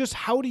all. It's just,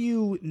 how do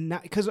you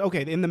not, because,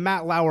 okay, in the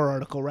Matt Lauer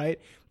article, right,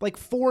 like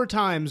 4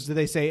 times do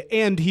they say,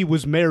 and he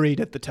was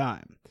married at the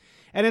time.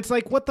 And it's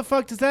like, what the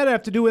fuck does that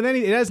have to do with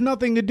anything? It has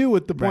nothing to do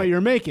with the point you're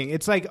making.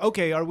 It's like,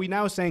 okay, are we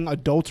now saying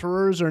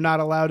adulterers are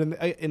not allowed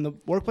in the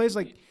workplace?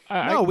 Like,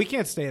 no, we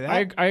can't say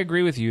that. I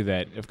agree with you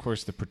that, of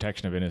course, the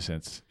protection of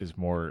innocence is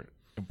more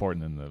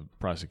important than the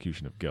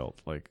prosecution of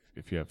guilt, like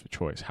if you have a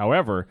choice.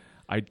 However,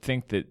 I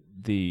think that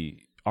the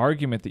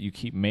argument that you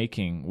keep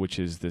making, which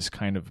is this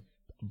kind of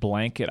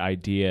blanket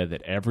idea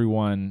that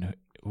everyone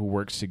who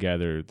works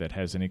together that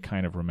has any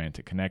kind of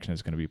romantic connection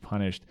is going to be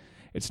punished,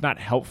 it's not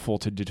helpful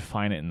to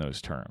define it in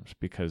those terms,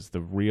 because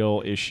the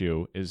real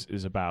issue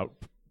is about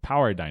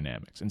power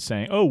dynamics and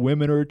saying, oh,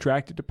 women are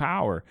attracted to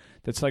power.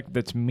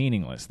 That's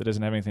meaningless. That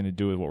doesn't have anything to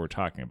do with what we're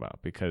talking about,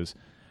 because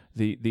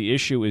the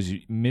issue is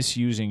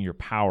misusing your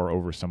power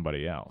over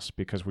somebody else,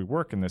 because we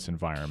work in this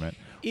environment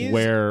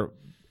where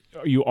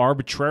you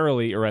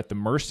arbitrarily are at the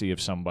mercy of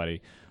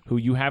somebody who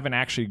you haven't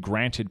actually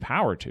granted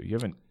power to. You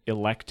haven't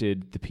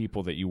elected the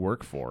people that you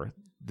work for.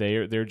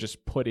 They're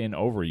just put in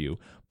over you,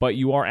 but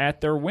you are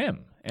at their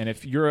whim. And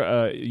if you're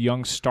a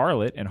young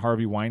starlet and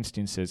Harvey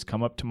Weinstein says,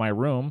 come up to my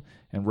room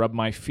and rub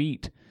my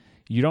feet,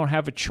 you don't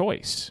have a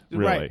choice,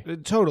 really.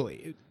 Right,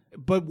 totally.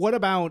 But what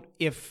about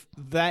if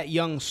that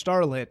young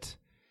starlet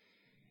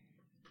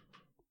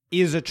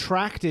is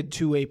attracted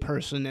to a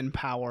person in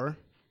power,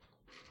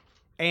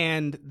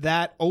 and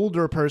that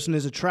older person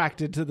is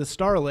attracted to the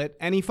starlet,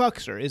 and he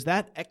fucks her? Is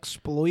that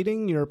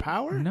exploiting your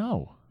power?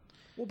 No.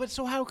 Well, but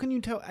so how can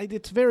you tell?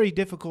 It's very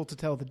difficult to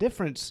tell the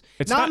difference.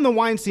 It's not in the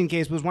Weinstein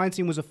case, because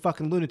Weinstein was a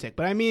fucking lunatic.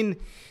 But I mean,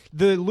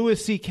 the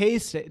Louis C.K.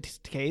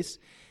 case,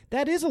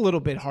 that is a little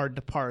bit hard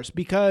to parse,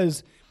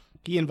 because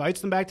he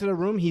invites them back to the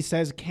room. He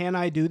says, can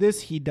I do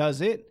this? He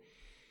does it.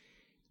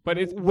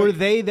 But were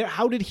they there?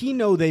 How did he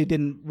know they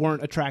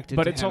weren't attracted to him?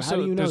 But it's also,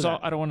 how do you know that?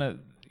 I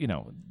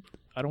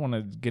don't want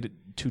to get it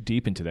too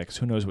deep into that, because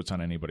who knows what's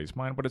on anybody's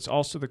mind. But it's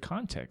also the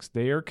context.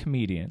 They are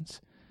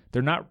comedians.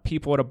 They're not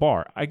people at a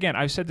bar. Again,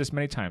 I've said this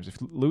many times. If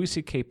Louis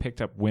C.K.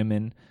 picked up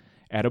women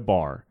at a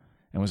bar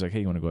and was like, hey,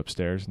 you want to go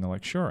upstairs? And they're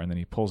like, sure. And then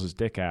he pulls his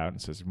dick out and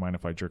says, mind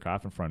if I jerk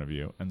off in front of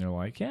you? And they're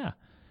like, yeah.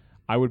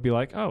 I would be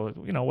like, oh,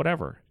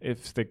 whatever.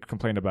 If they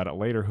complain about it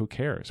later, who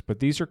cares? But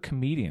these are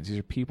comedians. These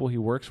are people he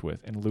works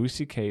with. And Louis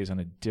C.K. is on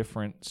a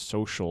different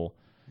social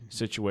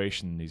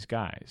situation than these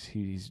guys.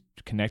 He's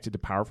connected to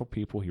powerful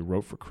people. He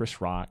wrote for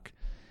Chris Rock.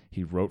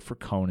 He wrote for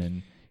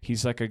Conan.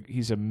 He's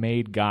a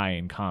made guy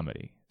in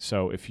comedy.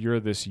 So if you're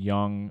this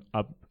young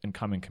up and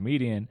coming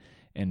comedian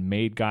and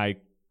made guy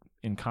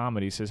in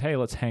comedy says, "Hey,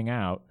 let's hang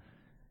out,"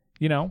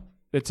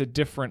 it's a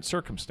different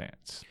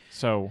circumstance.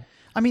 So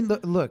I mean,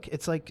 look,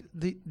 it's like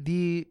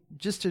the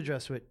just to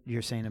address what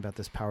you're saying about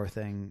this power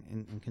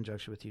thing in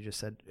conjunction with what you just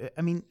said.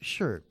 I mean,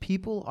 sure,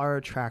 people are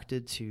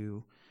attracted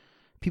to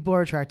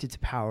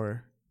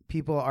power.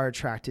 People are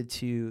attracted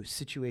to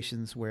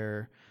situations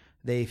where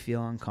they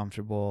feel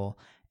uncomfortable,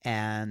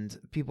 and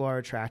people are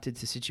attracted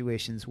to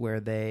situations where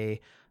they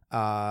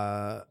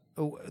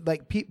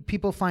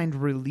people find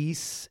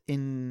release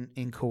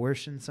in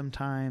coercion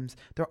sometimes.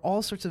 There are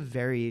all sorts of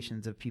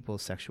variations of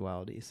people's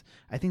sexualities.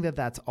 I think that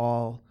that's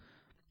all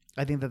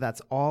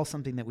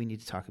something that we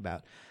need to talk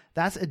about.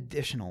 That's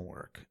additional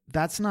work.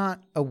 That's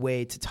not a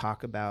way to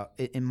talk about,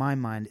 in my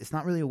mind, it's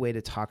not really a way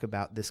to talk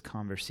about this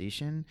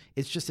conversation.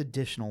 It's just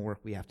additional work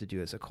we have to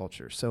do as a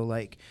culture. So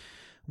like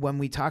when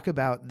we talk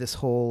about this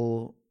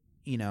whole,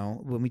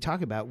 when we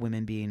talk about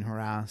women being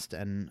harassed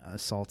and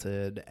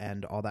assaulted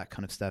and all that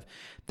kind of stuff,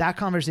 that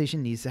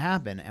conversation needs to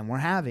happen, and we're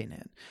having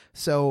it.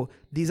 So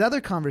these other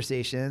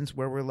conversations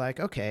where we're like,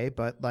 okay,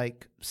 but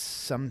like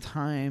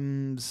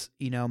sometimes,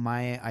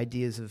 my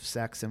ideas of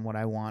sex and what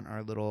I want are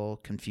a little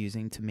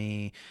confusing to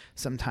me.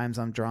 Sometimes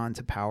I'm drawn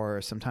to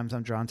power. Sometimes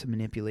I'm drawn to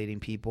manipulating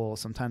people.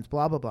 Sometimes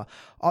blah, blah, blah.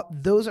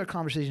 Those are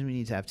conversations we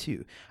need to have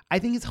too. I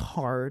think it's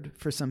hard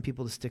for some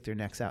people to stick their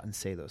necks out and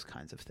say those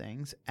kinds of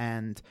things.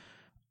 And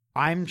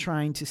I'm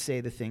trying to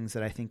say the things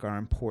that I think are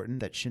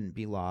important that shouldn't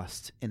be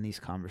lost in these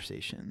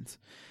conversations,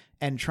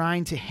 and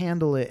trying to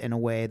handle it in a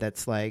way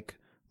that's like,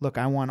 look,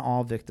 I want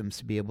all victims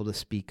to be able to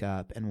speak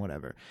up and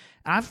whatever.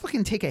 And I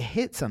fucking take a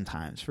hit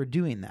sometimes for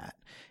doing that.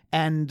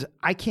 And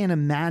I can't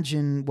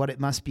imagine what it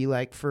must be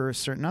like for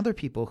certain other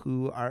people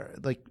who are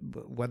like,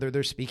 whether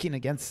they're speaking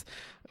against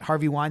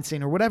Harvey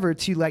Weinstein or whatever,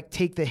 to like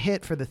take the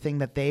hit for the thing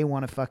that they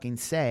want to fucking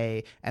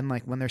say. And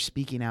like when they're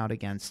speaking out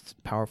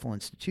against powerful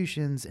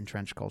institutions,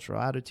 entrenched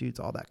cultural attitudes,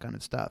 all that kind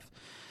of stuff.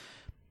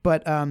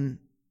 But I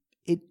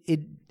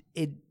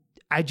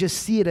just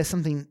see it as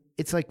something.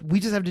 It's like we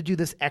just have to do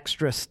this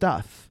extra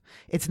stuff.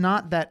 It's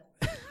not that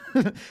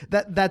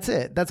that's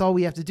it. That's all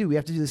we have to do. We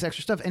have to do this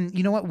extra stuff. And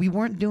you know what? We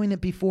weren't doing it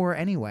before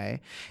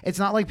anyway. It's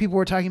not like people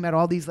were talking about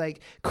all these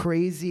like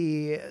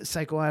crazy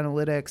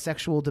psychoanalytic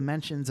sexual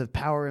dimensions of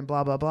power and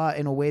blah, blah, blah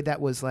in a way that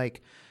was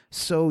like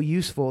so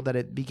useful that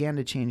it began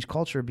to change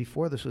culture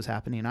before this was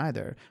happening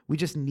either. We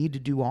just need to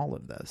do all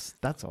of this.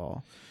 That's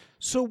all.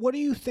 So what do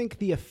you think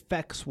the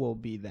effects will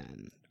be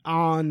then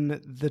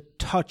on the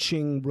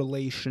touching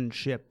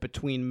relationship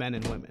between men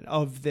and women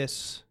of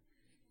this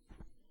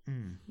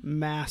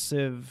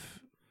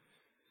massive,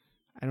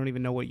 I don't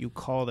even know what you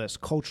call this,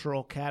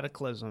 cultural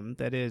cataclysm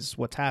that is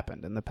what's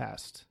happened in the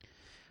past?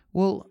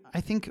 Well,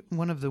 I think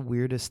one of the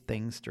weirdest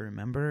things to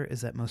remember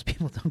is that most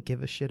people don't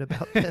give a shit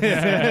about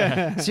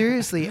this.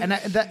 Seriously. And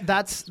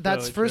that's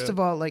really first true. Of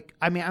all, like,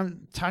 I mean,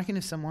 I'm talking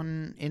to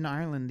someone in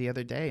Ireland the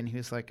other day, and he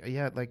was like,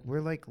 yeah, like,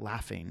 we're like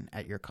laughing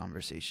at your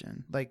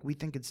conversation. Like, we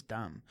think it's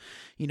dumb,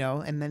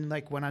 and then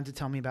like went on to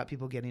tell me about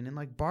people getting in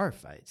like bar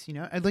fights,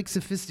 and like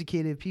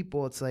sophisticated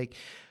people. It's like,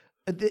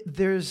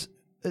 there's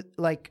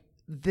like,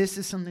 this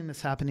is something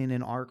that's happening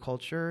in our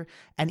culture,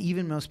 and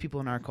even most people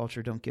in our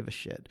culture don't give a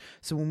shit.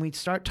 So when we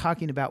start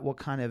talking about what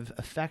kind of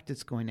effect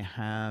it's going to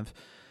have,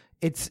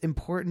 it's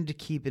important to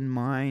keep in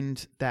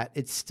mind that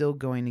it's still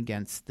going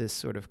against this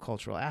sort of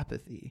cultural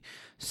apathy.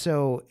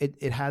 So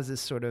it has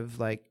this sort of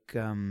like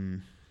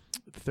second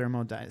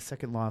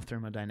law of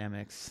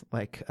thermodynamics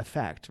like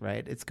effect,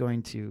 right? It's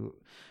going to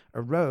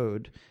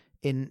erode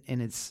in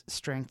its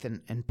strength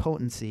and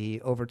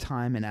potency over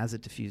time and as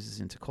it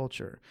diffuses into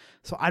culture.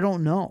 So I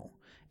don't know.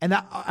 And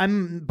that,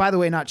 I'm, by the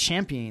way, not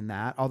championing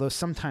that, although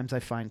sometimes I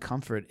find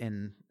comfort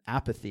in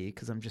apathy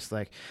because I'm just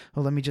like,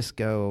 well, let me just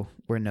go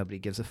where nobody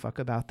gives a fuck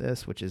about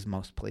this, which is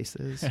most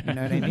places. You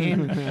know what I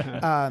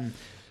mean?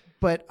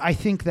 But I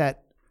think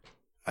that,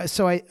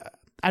 so I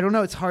don't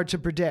know, it's hard to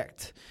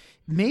predict.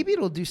 Maybe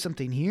it'll do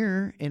something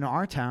here in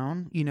our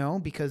town,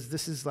 because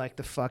this is like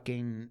the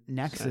fucking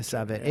nexus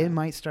of it. Yeah. It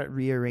might start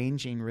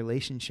rearranging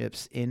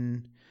relationships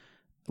in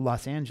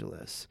Los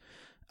Angeles.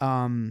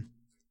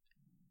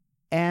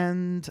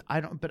 And I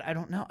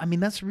don't know. I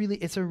mean,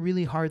 it's a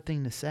really hard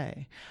thing to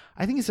say.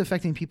 I think it's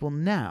affecting people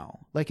now.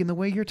 Like in the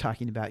way you're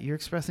talking about, you're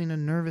expressing a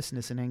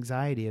nervousness and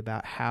anxiety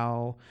about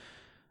how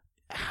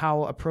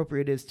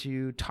appropriate it is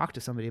to talk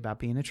to somebody about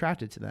being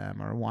attracted to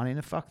them or wanting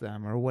to fuck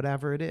them or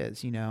whatever it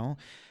is,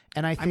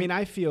 And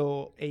I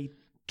feel a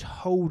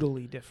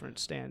totally different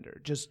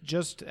standard.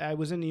 Just I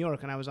was in New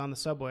York and I was on the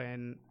subway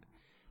and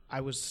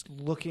I was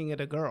looking at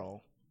a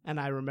girl and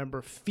I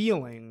remember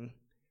feeling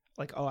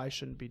like, oh, I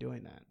shouldn't be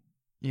doing that.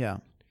 Yeah.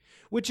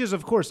 Which is,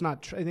 of course,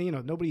 not,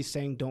 nobody's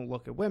saying don't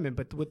look at women,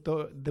 but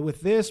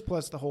with this,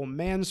 plus the whole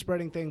man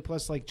spreading thing,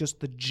 plus like just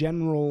the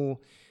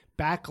general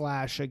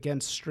backlash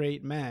against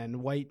straight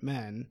men, white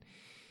men,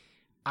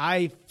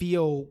 I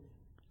feel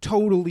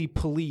totally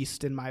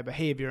policed in my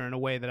behavior in a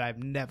way that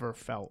I've never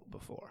felt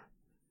before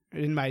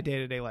in my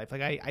day-to-day life.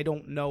 Like, I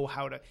don't know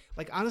how to,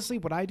 like, honestly,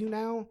 what I do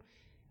now,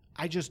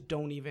 I just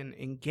don't even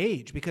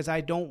engage because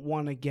I don't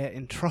want to get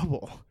in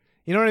trouble.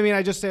 You know what I mean?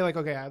 I just say, like,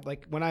 okay,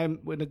 when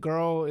a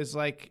girl is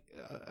like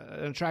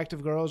an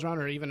attractive girl is around,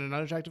 or even an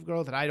unattractive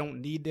girl that I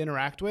don't need to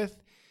interact with,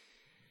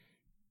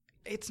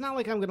 it's not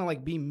like I'm going to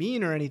like be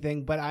mean or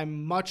anything, but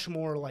I'm much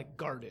more like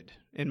guarded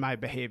in my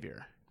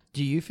behavior.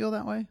 Do you feel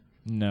that way?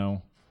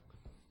 No.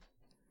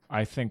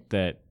 I think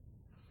that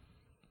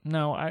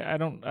no, I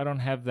don't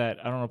have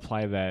that. I don't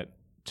apply that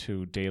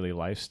to daily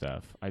life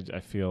stuff. I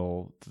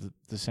feel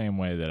the same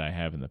way that I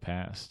have in the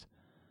past.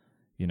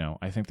 You know,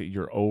 I think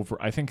that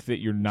I think that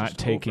you're not just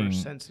taking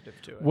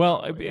oversensitive to it.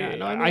 Well,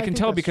 I can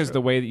tell because true.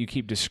 The way that you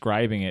keep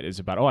describing it is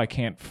about, I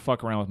can't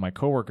fuck around with my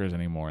coworkers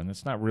anymore, and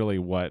that's not really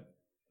what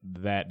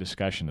that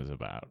discussion is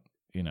about.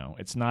 You know,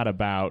 it's not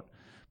about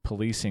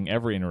policing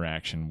every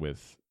interaction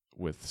with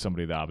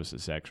somebody of the opposite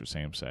sex or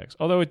same sex.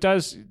 Although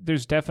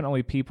there's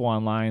definitely people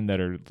online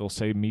they'll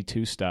say Me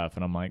Too stuff,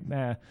 and I'm like,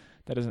 nah,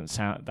 that doesn't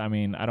sound, I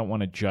mean, I don't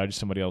want to judge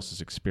somebody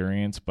else's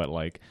experience, but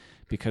like,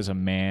 because a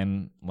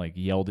man like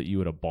yelled at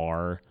you at a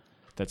bar,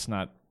 that's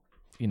not,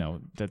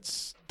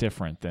 that's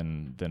different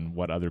than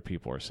what other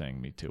people are saying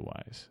Me Too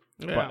wise.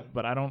 Yeah.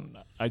 But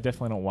I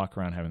definitely don't walk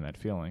around having that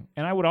feeling.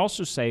 And I would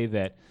also say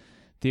that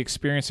the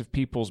experience of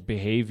people's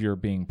behavior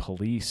being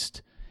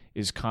policed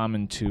is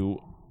common to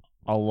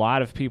a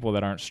lot of people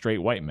that aren't straight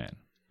white men.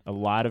 A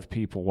lot of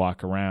people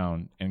walk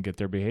around and get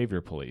their behavior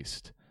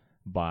policed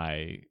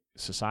by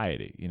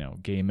society.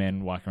 Gay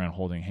men walking around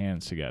holding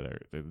hands together.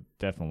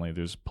 Definitely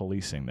there's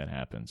policing that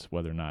happens,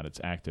 whether or not it's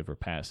active or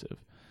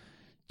passive.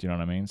 Do you know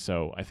what I mean?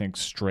 So I think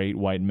straight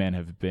white men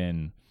have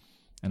been,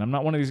 and I'm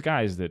not one of these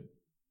guys that,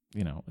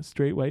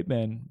 straight white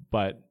men,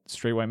 but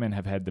straight white men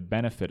have had the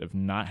benefit of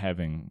not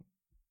having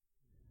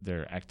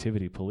their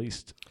activity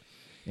policed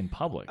in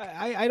public.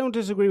 I don't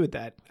disagree with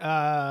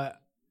that.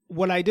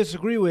 What I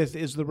disagree with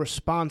is the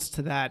response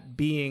to that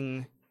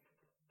being,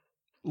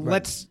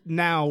 let's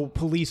now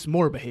police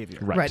more behavior.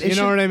 Right. You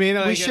know what I mean?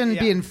 We shouldn't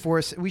be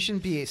we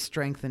shouldn't be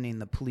strengthening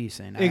the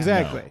policing.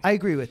 Exactly. I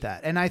agree with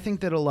that. And I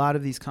think that a lot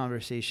of these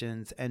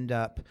conversations end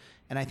up,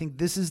 and I think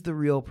this is the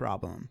real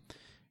problem,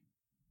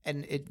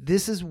 and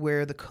this is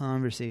where the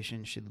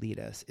conversation should lead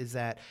us, is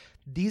that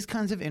these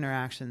kinds of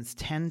interactions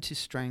tend to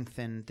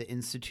strengthen the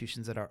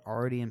institutions that are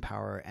already in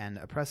power and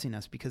oppressing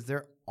us, because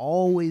they're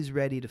always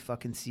ready to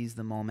fucking seize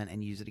the moment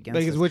and use it against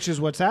us. Which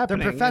is what's happening.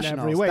 They're professionals. In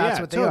every way.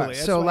 That's what they totally. are.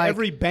 That's so like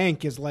every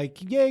bank is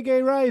like, yay,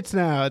 gay rights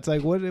now. It's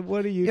like, what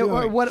are you doing?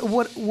 Or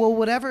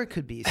whatever it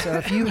could be. So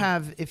if you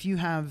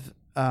have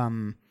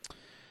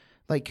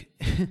like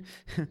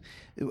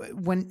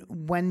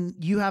when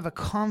you have a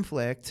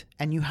conflict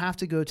and you have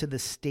to go to the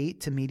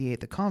state to mediate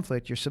the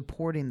conflict, you're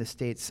supporting the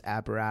state's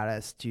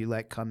apparatus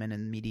to come in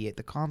and mediate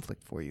the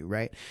conflict for you,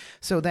 right?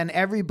 So then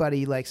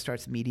everybody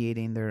starts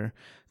mediating their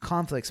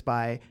conflicts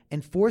by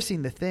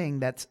enforcing the thing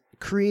that's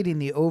creating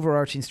the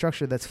overarching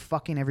structure that's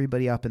fucking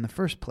everybody up in the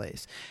first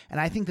place. And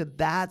I think that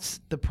that's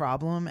the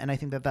problem, and I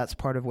think that that's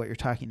part of what you're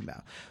talking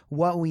about.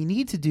 What we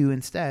need to do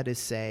instead is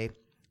say,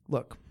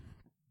 look,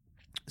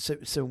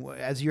 So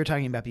as you were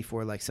talking about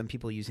before, some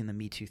people using the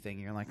Me Too thing,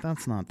 you're like,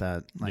 that's not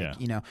that,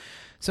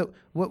 So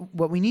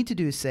what we need to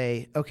do is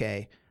say,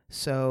 okay,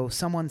 so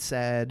someone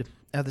said,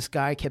 this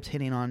guy kept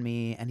hitting on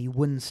me and he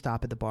wouldn't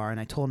stop at the bar, and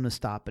I told him to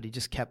stop, but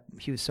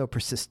he was so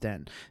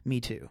persistent. Me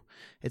Too.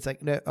 It's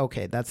like, no,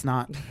 okay, that's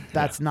not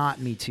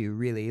Me Too,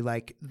 really.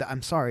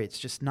 I'm sorry, it's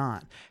just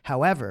not.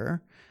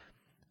 However,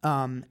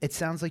 it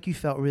sounds like you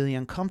felt really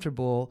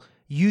uncomfortable.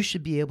 You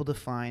should be able to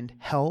find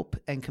help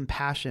and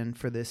compassion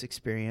for this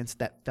experience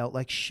that felt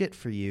like shit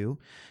for you.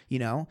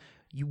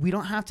 We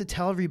don't have to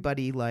tell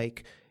everybody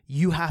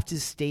you have to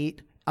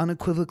state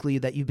unequivocally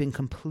that you've been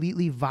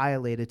completely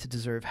violated to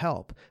deserve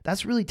help.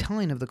 That's really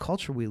telling of the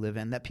culture we live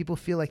in, that people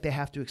feel like they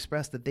have to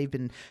express that they've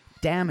been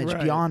damaged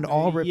beyond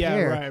all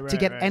repair to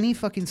get any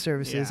fucking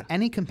services,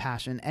 any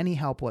compassion, any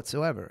help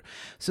whatsoever.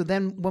 So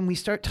then when we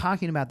start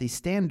talking about these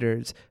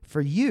standards,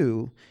 for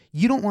you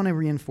don't want to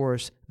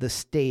reinforce the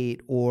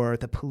state or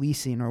the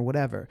policing or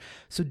whatever.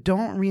 So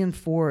don't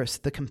reinforce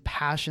the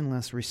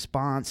compassionless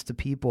response to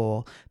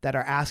people that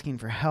are asking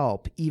for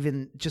help,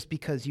 even just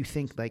because you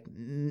think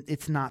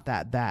it's not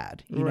that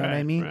bad. You know what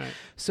I mean? Right.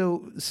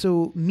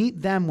 So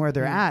meet them where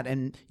they're at,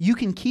 and you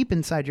can keep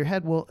inside your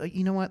head, well,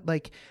 you know what,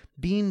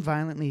 being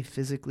violently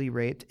physically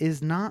raped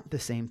is not the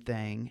same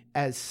thing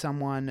as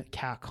someone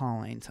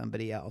catcalling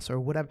somebody else or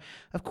whatever.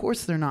 Of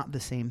course, they're not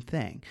the same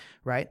thing,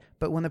 right?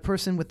 But when the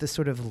person with this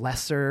sort of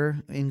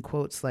lesser, in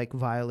quotes,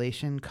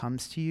 violation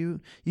comes to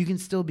you, you can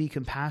still be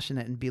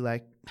compassionate and be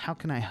like, how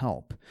can I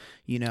help?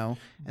 And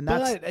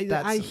that's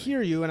I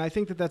hear you, and I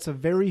think that that's a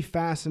very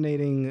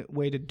fascinating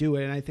way to do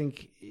it. And I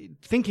think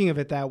thinking of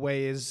it that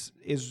way is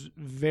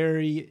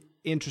very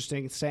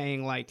interesting,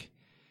 saying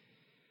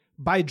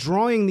by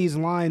drawing these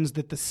lines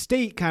that the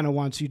state kind of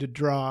wants you to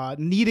draw,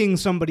 needing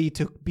somebody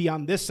to be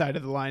on this side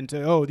of the line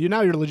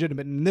you're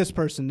legitimate and this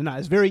person not,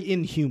 is very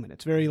inhuman.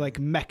 It's very like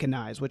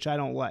mechanized, which I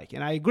don't like.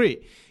 And I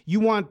agree. You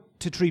want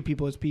to treat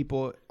people as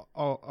people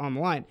all on the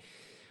line.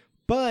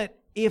 But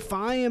if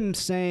I am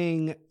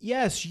saying,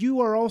 yes, you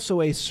are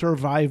also a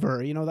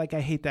survivor, like I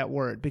hate that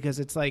word because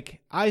it's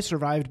like I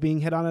survived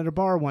being hit on at a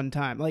bar one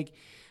time. Like,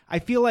 I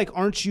feel like,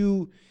 aren't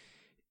you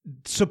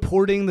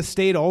supporting the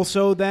state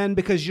also then?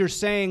 Because you're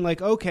saying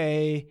like,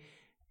 okay,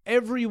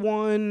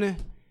 everyone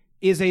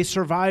is a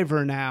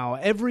survivor now.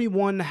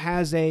 Everyone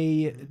has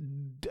a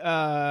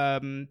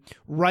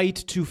right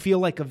to feel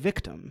like a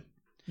victim,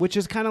 which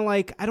is kind of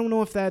like, I don't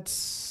know if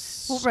that's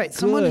right. good.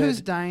 Someone who's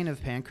dying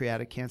of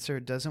pancreatic cancer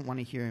doesn't want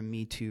to hear a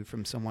Me Too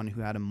from someone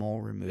who had a mole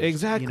removed.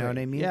 Exactly. You know what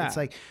I mean? Yeah. It's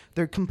like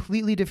they're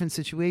completely different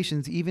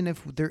situations, even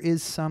if there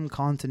is some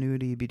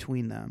continuity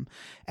between them.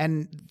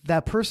 And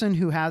that person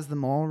who has the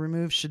mole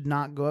removed should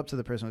not go up to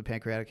the person with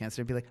pancreatic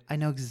cancer and be like, I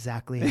know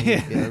exactly how you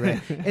feel,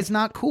 right? It's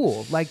not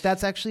cool. Like,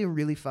 that's actually a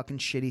really fucking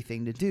shitty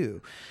thing to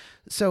do.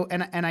 So,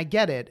 and I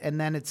get it. And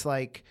then it's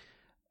like,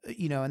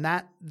 and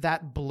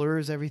that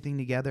blurs everything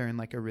together in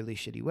like a really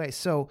shitty way.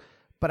 So,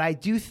 but I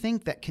do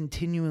think that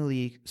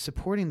continually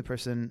supporting the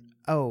person,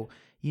 oh,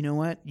 you know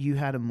what? You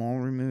had a mole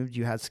removed,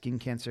 you had skin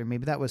cancer.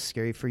 Maybe that was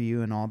scary for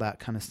you and all that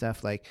kind of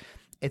stuff. Like,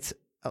 it's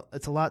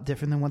a lot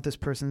different than what this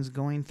person's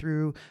going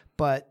through.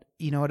 But,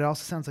 it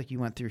also sounds like you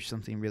went through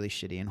something really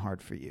shitty and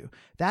hard for you.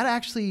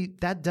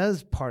 That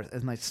does part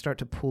and like start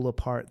to pull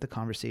apart the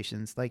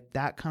conversations. Like,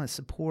 that kind of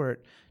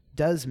support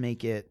does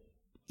make it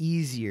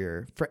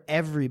easier for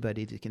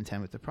everybody to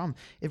contend with the problem.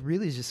 It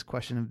really is just a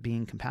question of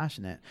being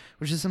compassionate,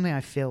 which is something I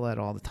fail at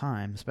all the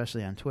time,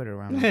 especially on Twitter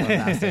where I'm a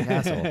bombastic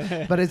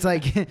asshole. But it's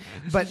like,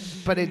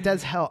 but it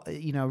does help,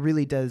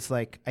 really does,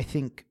 like, I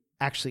think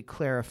actually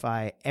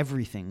clarify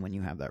everything when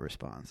you have that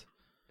response.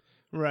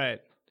 Right.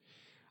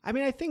 I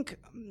mean, I think,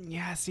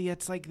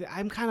 it's like,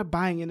 I'm kind of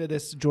buying into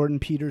this Jordan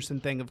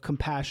Peterson thing of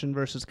compassion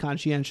versus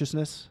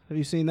conscientiousness. Have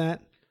you seen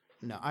that?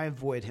 No, I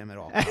avoid him at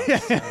all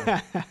times,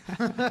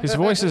 so. His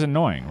voice is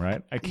annoying,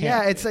 right? I can't.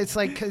 Yeah, it's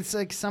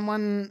like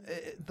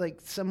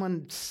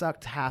someone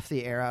sucked half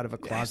the air out of a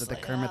closet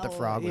that Kermit the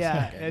Frog was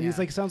yeah, thinking. and he's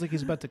like, sounds like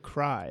he's about to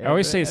cry. I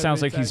always say it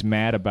sounds like he's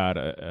mad about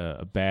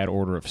a bad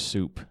order of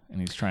soup,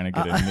 and he's trying to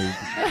get a new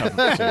cup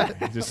of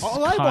soup. Just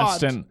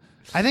constant.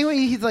 I think when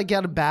he's like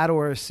got a bad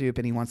order of soup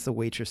and he wants the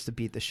waitress to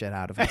beat the shit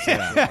out of him.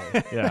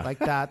 Yeah. Like,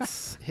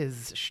 that's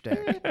his shtick.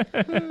 All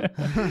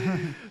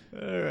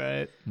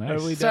right. Nice.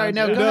 Are we Sorry,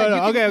 done? no, go ahead.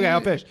 Okay,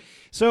 I'll finish.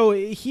 So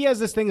he has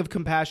this thing of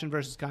compassion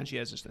versus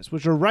conscientiousness,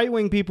 which are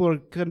right-wing people are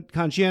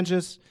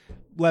conscientious,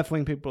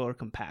 left-wing people are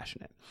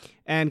compassionate.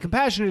 And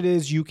compassionate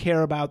is you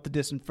care about the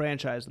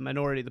disenfranchised, the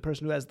minority, the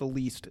person who has the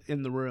least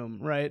in the room,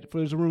 right? If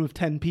there's a room of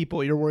 10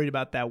 people, you're worried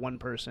about that one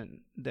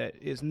person that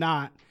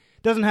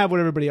doesn't have what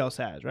everybody else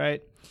has,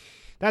 right?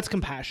 That's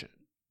compassion.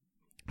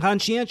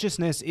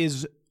 Conscientiousness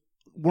is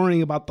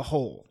worrying about the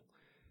whole.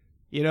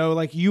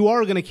 Like, you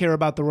are going to care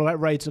about the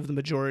rights of the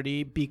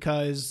majority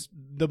because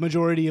the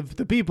majority of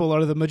the people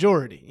are the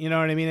majority. You know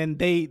what I mean? And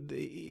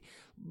they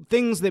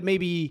things that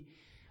maybe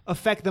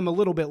affect them a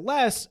little bit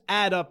less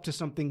add up to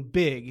something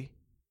big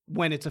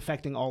when it's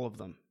affecting all of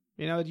them.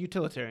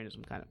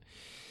 Utilitarianism kind of.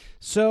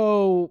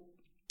 So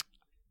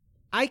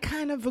I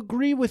kind of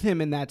agree with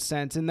him in that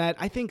sense, in that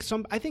I think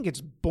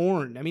it's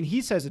born. I mean,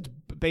 he says it's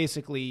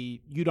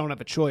basically you don't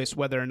have a choice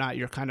whether or not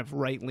you're kind of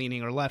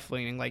right-leaning or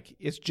left-leaning. Like,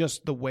 it's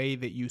just the way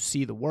that you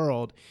see the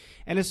world.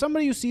 And as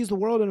somebody who sees the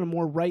world in a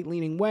more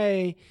right-leaning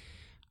way,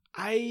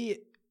 I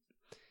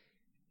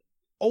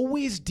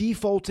always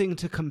defaulting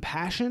to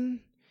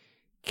compassion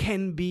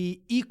can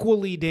be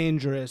equally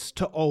dangerous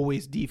to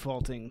always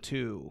defaulting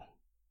to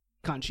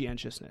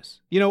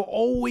conscientiousness.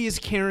 Always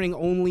caring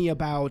only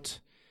about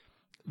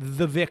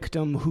the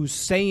victim who's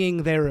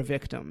saying they're a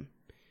victim.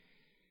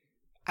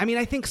 I mean,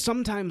 I think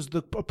sometimes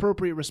the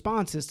appropriate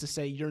response is to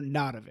say you're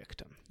not a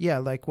victim. Yeah,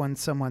 like when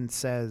someone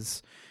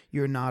says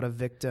you're not a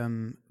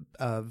victim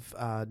of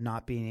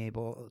not being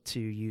able to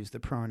use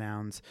the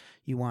pronouns,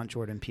 you want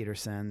Jordan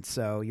Peterson,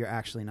 so you're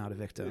actually not a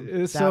victim.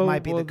 That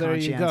might be the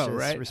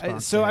conscientious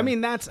response. So, I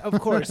mean, that's, of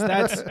course,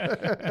 that's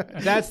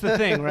the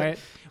thing, right?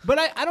 But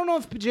I don't know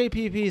if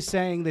JPP is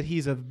saying that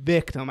he's a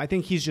victim. I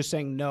think he's just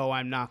saying, no,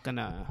 I'm not going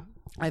to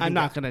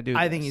do this.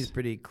 I think he's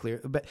pretty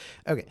clear. But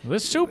okay.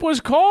 This soup was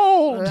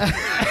cold.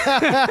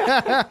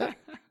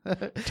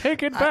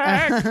 Take it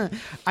back.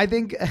 I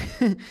think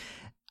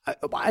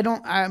I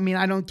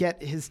don't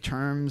get his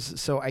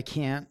terms, so I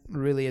can't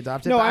really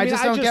adopt it. No, but I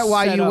just don't get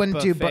why you wouldn't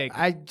do both.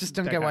 I just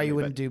don't get why you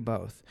wouldn't do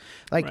both.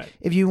 Like, right.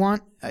 If you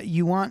want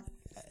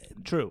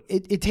True.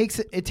 It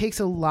takes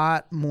a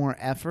lot more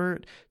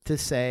effort to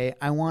say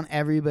I want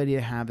everybody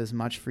to have as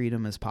much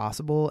freedom as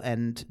possible,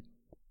 and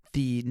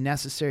the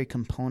necessary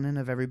component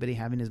of everybody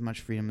having as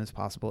much freedom as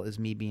possible is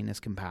me being as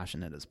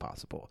compassionate as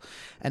possible.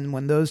 And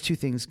when those two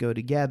things go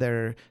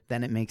together,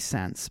 then it makes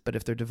sense. But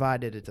if they're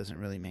divided, it doesn't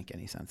really make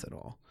any sense at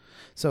all.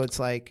 So it's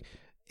like,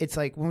 it's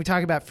like when we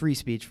talk about free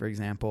speech, for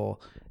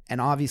example, and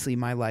obviously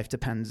my life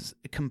depends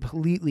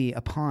completely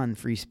upon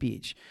free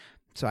speech.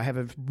 So I have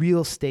a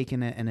real stake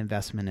in it and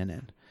investment in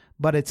it.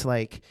 But it's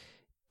like,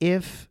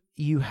 if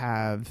you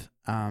have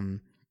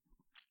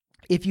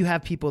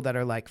people that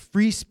are like,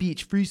 free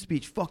speech,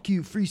 fuck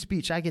you, free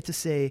speech, I get to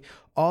say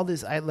all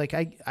this, I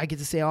get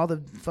to say all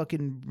the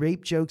fucking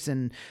rape jokes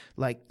and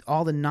like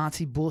all the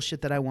Nazi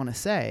bullshit that I want to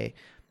say.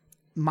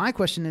 My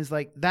question is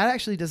like, that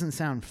actually doesn't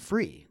sound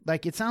free.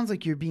 Like, it sounds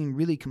like you're being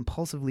really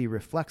compulsively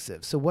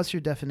reflexive. So what's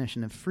your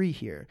definition of free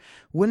here?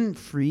 Wouldn't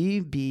free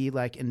be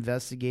like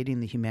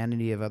investigating the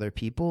humanity of other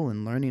people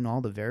and learning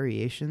all the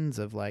variations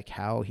of like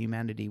how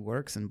humanity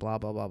works and blah,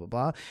 blah, blah, blah,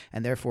 blah,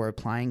 and therefore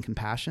applying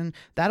compassion?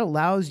 That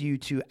allows you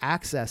to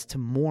access to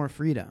more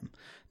freedom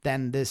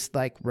than this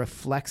like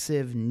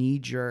reflexive,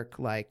 knee-jerk,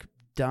 like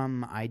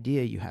dumb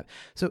idea you have.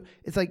 So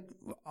it's like,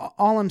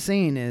 all I'm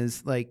saying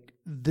is like,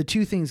 the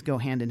two things go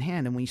hand in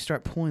hand, and when you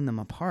start pulling them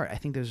apart, I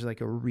think there's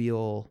like a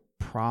real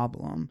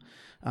problem,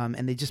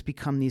 and they just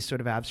become these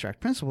sort of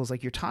abstract principles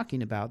like you're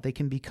talking about. They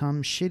can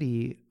become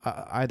shitty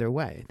either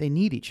way. They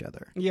need each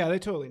other. Yeah, they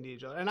totally need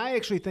each other. And I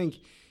actually think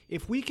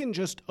if we can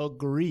just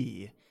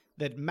agree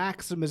that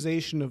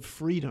maximization of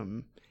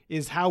freedom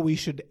is how we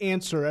should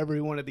answer every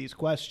one of these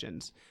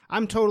questions,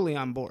 I'm totally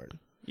on board.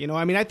 You know,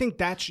 I mean, I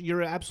think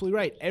you're absolutely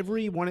right.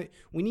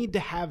 We need to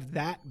have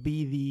that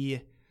be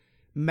the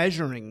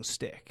measuring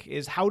stick,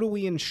 is how do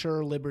we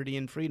ensure liberty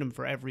and freedom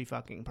for every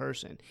fucking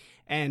person?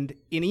 And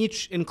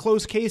in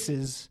close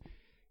cases,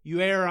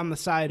 you err on the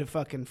side of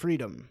fucking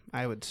freedom,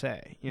 I would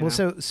say. You know?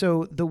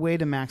 So the way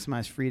to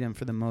maximize freedom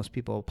for the most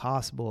people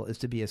possible is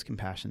to be as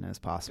compassionate as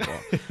possible.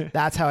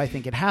 That's how I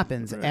think it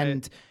happens. Right.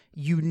 And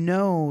you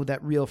know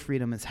that real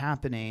freedom is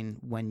happening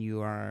when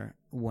you are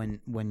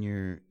when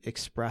you're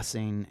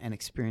expressing and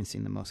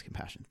experiencing the most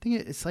compassion.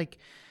 It's like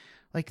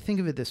think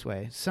of it this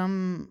way.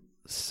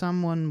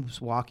 Someone was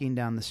walking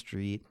down the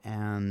street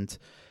and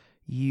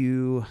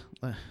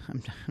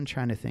I'm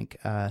trying to think.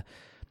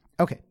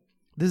 Okay,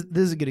 this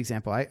is a good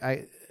example.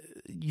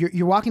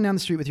 You're walking down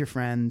the street with your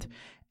friend,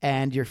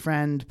 and your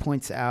friend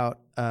points out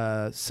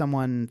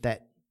someone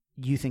that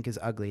you think is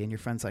ugly, and your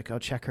friend's like, "Oh,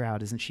 check her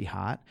out, isn't she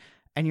hot?"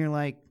 And you're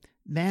like,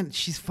 "Man,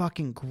 she's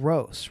fucking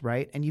gross,"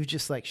 right? And you've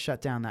just like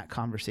shut down that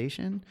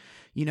conversation.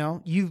 You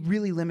know, you've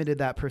really limited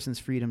that person's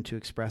freedom to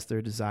express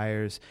their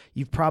desires.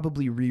 You've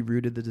probably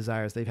rerouted the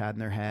desires they've had in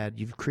their head.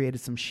 You've created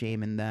some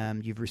shame in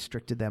them. You've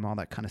restricted them, all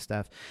that kind of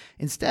stuff.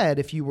 Instead,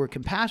 if you were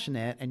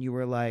compassionate and you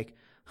were like,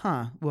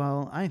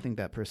 well, I think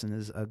that person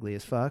is ugly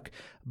as fuck,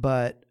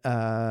 but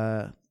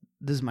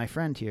this is my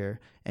friend here.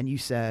 And you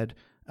said,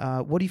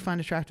 what do you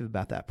find attractive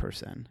about that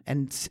person?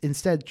 And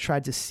instead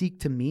tried to seek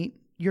to meet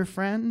your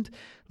friend,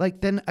 like,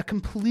 then a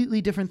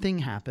completely different thing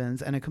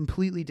happens and a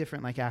completely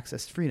different like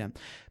access to freedom.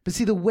 But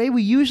see, the way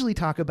we usually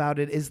talk about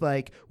it is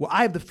like, well,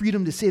 I have the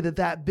freedom to say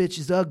that bitch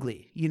is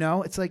ugly. You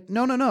know, it's like,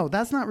 no,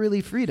 that's not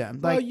really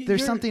freedom. Like, well,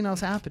 there's something else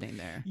happening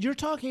there. You're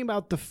talking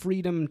about the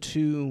freedom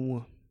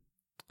to.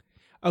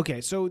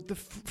 Okay, so the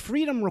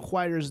freedom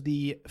requires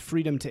the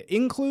freedom to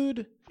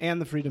include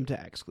and the freedom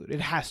to exclude. It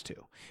has to.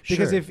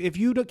 Because sure. if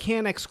you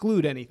can't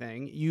exclude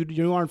anything,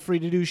 you aren't free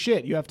to do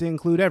shit. You have to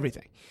include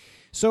everything.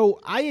 So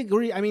I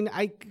agree. I mean,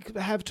 I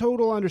have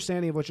total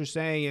understanding of what you're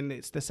saying, and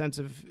it's the sense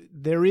of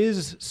there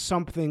is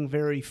something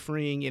very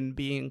freeing in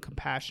being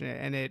compassionate,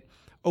 and it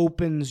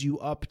opens you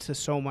up to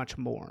so much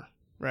more,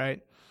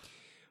 right?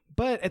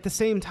 But at the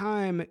same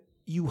time,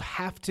 you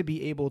have to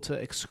be able to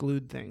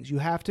exclude things. You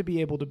have to be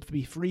able to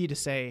be free to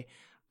say,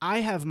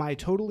 I have my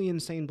totally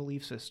insane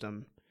belief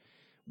system,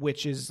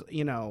 which is,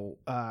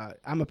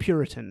 I'm a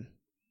Puritan,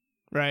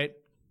 right?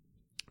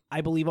 I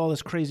believe all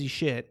this crazy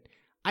shit.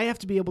 I have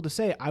to be able to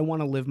say, I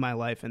want to live my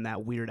life in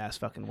that weird ass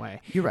fucking way.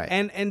 You're right.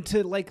 And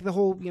to like the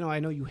whole, I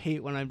know you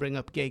hate when I bring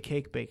up gay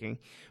cake baking,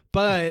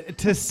 but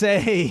to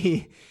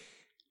say,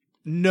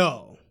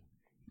 no,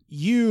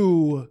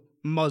 you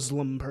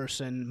Muslim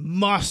person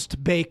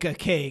must bake a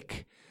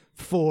cake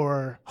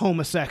for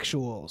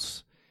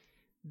homosexuals.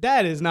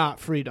 That is not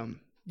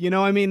freedom.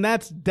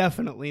 That's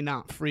definitely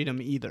not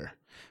freedom either.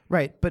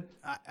 Right, but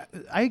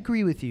I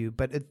agree with you,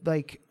 but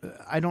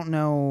I don't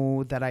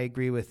know that I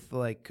agree with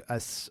like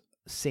us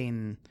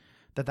saying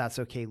that that's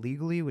okay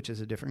legally, which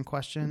is a different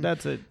question.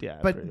 That's it, yeah.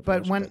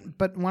 But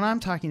when I'm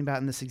talking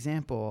about in this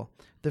example,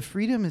 the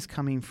freedom is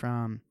coming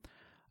from,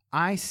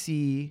 I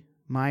see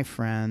my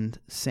friend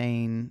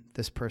saying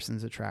this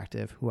person's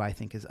attractive, who I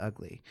think is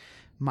ugly.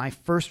 My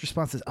first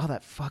response is, oh,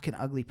 that fucking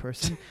ugly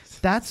person.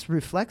 That's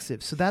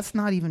reflexive. So that's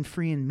not even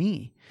freeing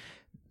me.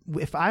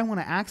 If I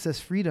want to access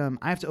freedom,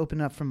 I have to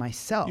open up for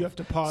myself. You have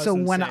to pause. So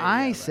when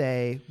I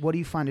say, what do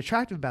you find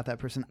attractive about that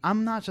person?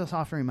 I'm not just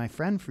offering my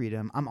friend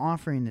freedom. I'm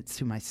offering it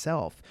to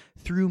myself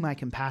through my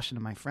compassion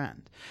to my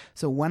friend.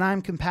 So when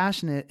I'm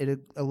compassionate, it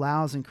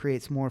allows and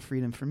creates more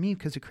freedom for me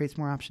because it creates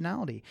more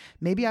optionality.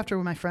 Maybe after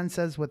my friend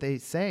says what they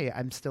say,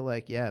 I'm still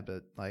like, yeah,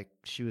 but like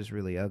she was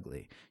really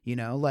ugly.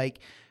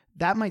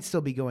 that might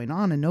still be going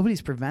on, and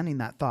nobody's preventing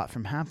that thought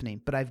from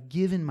happening. But I've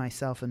given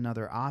myself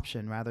another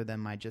option rather than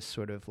my just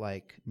sort of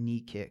like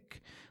knee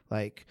kick.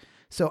 Like,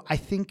 so I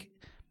think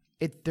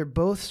they're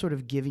both sort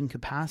of giving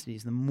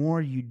capacities. The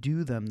more you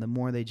do them, the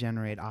more they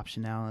generate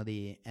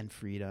optionality and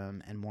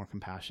freedom and more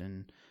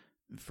compassion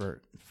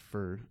for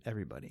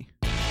everybody.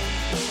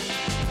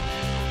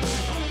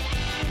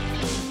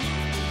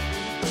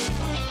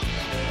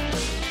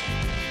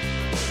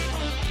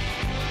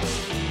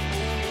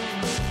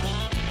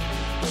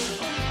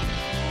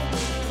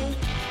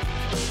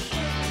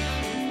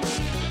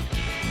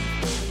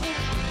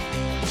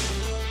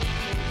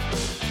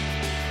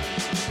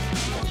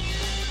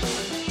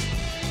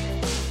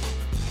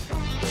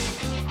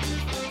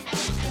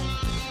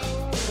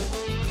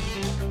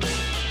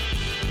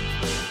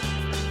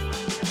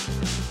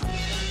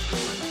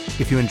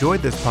 If you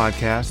enjoyed this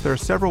podcast, there are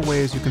several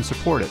ways you can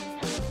support it.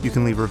 You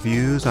can leave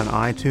reviews on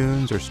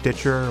iTunes or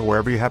Stitcher or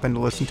wherever you happen to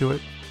listen to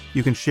it.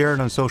 You can share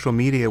it on social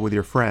media with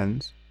your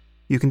friends.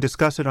 You can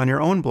discuss it on your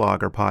own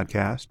blog or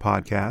podcast.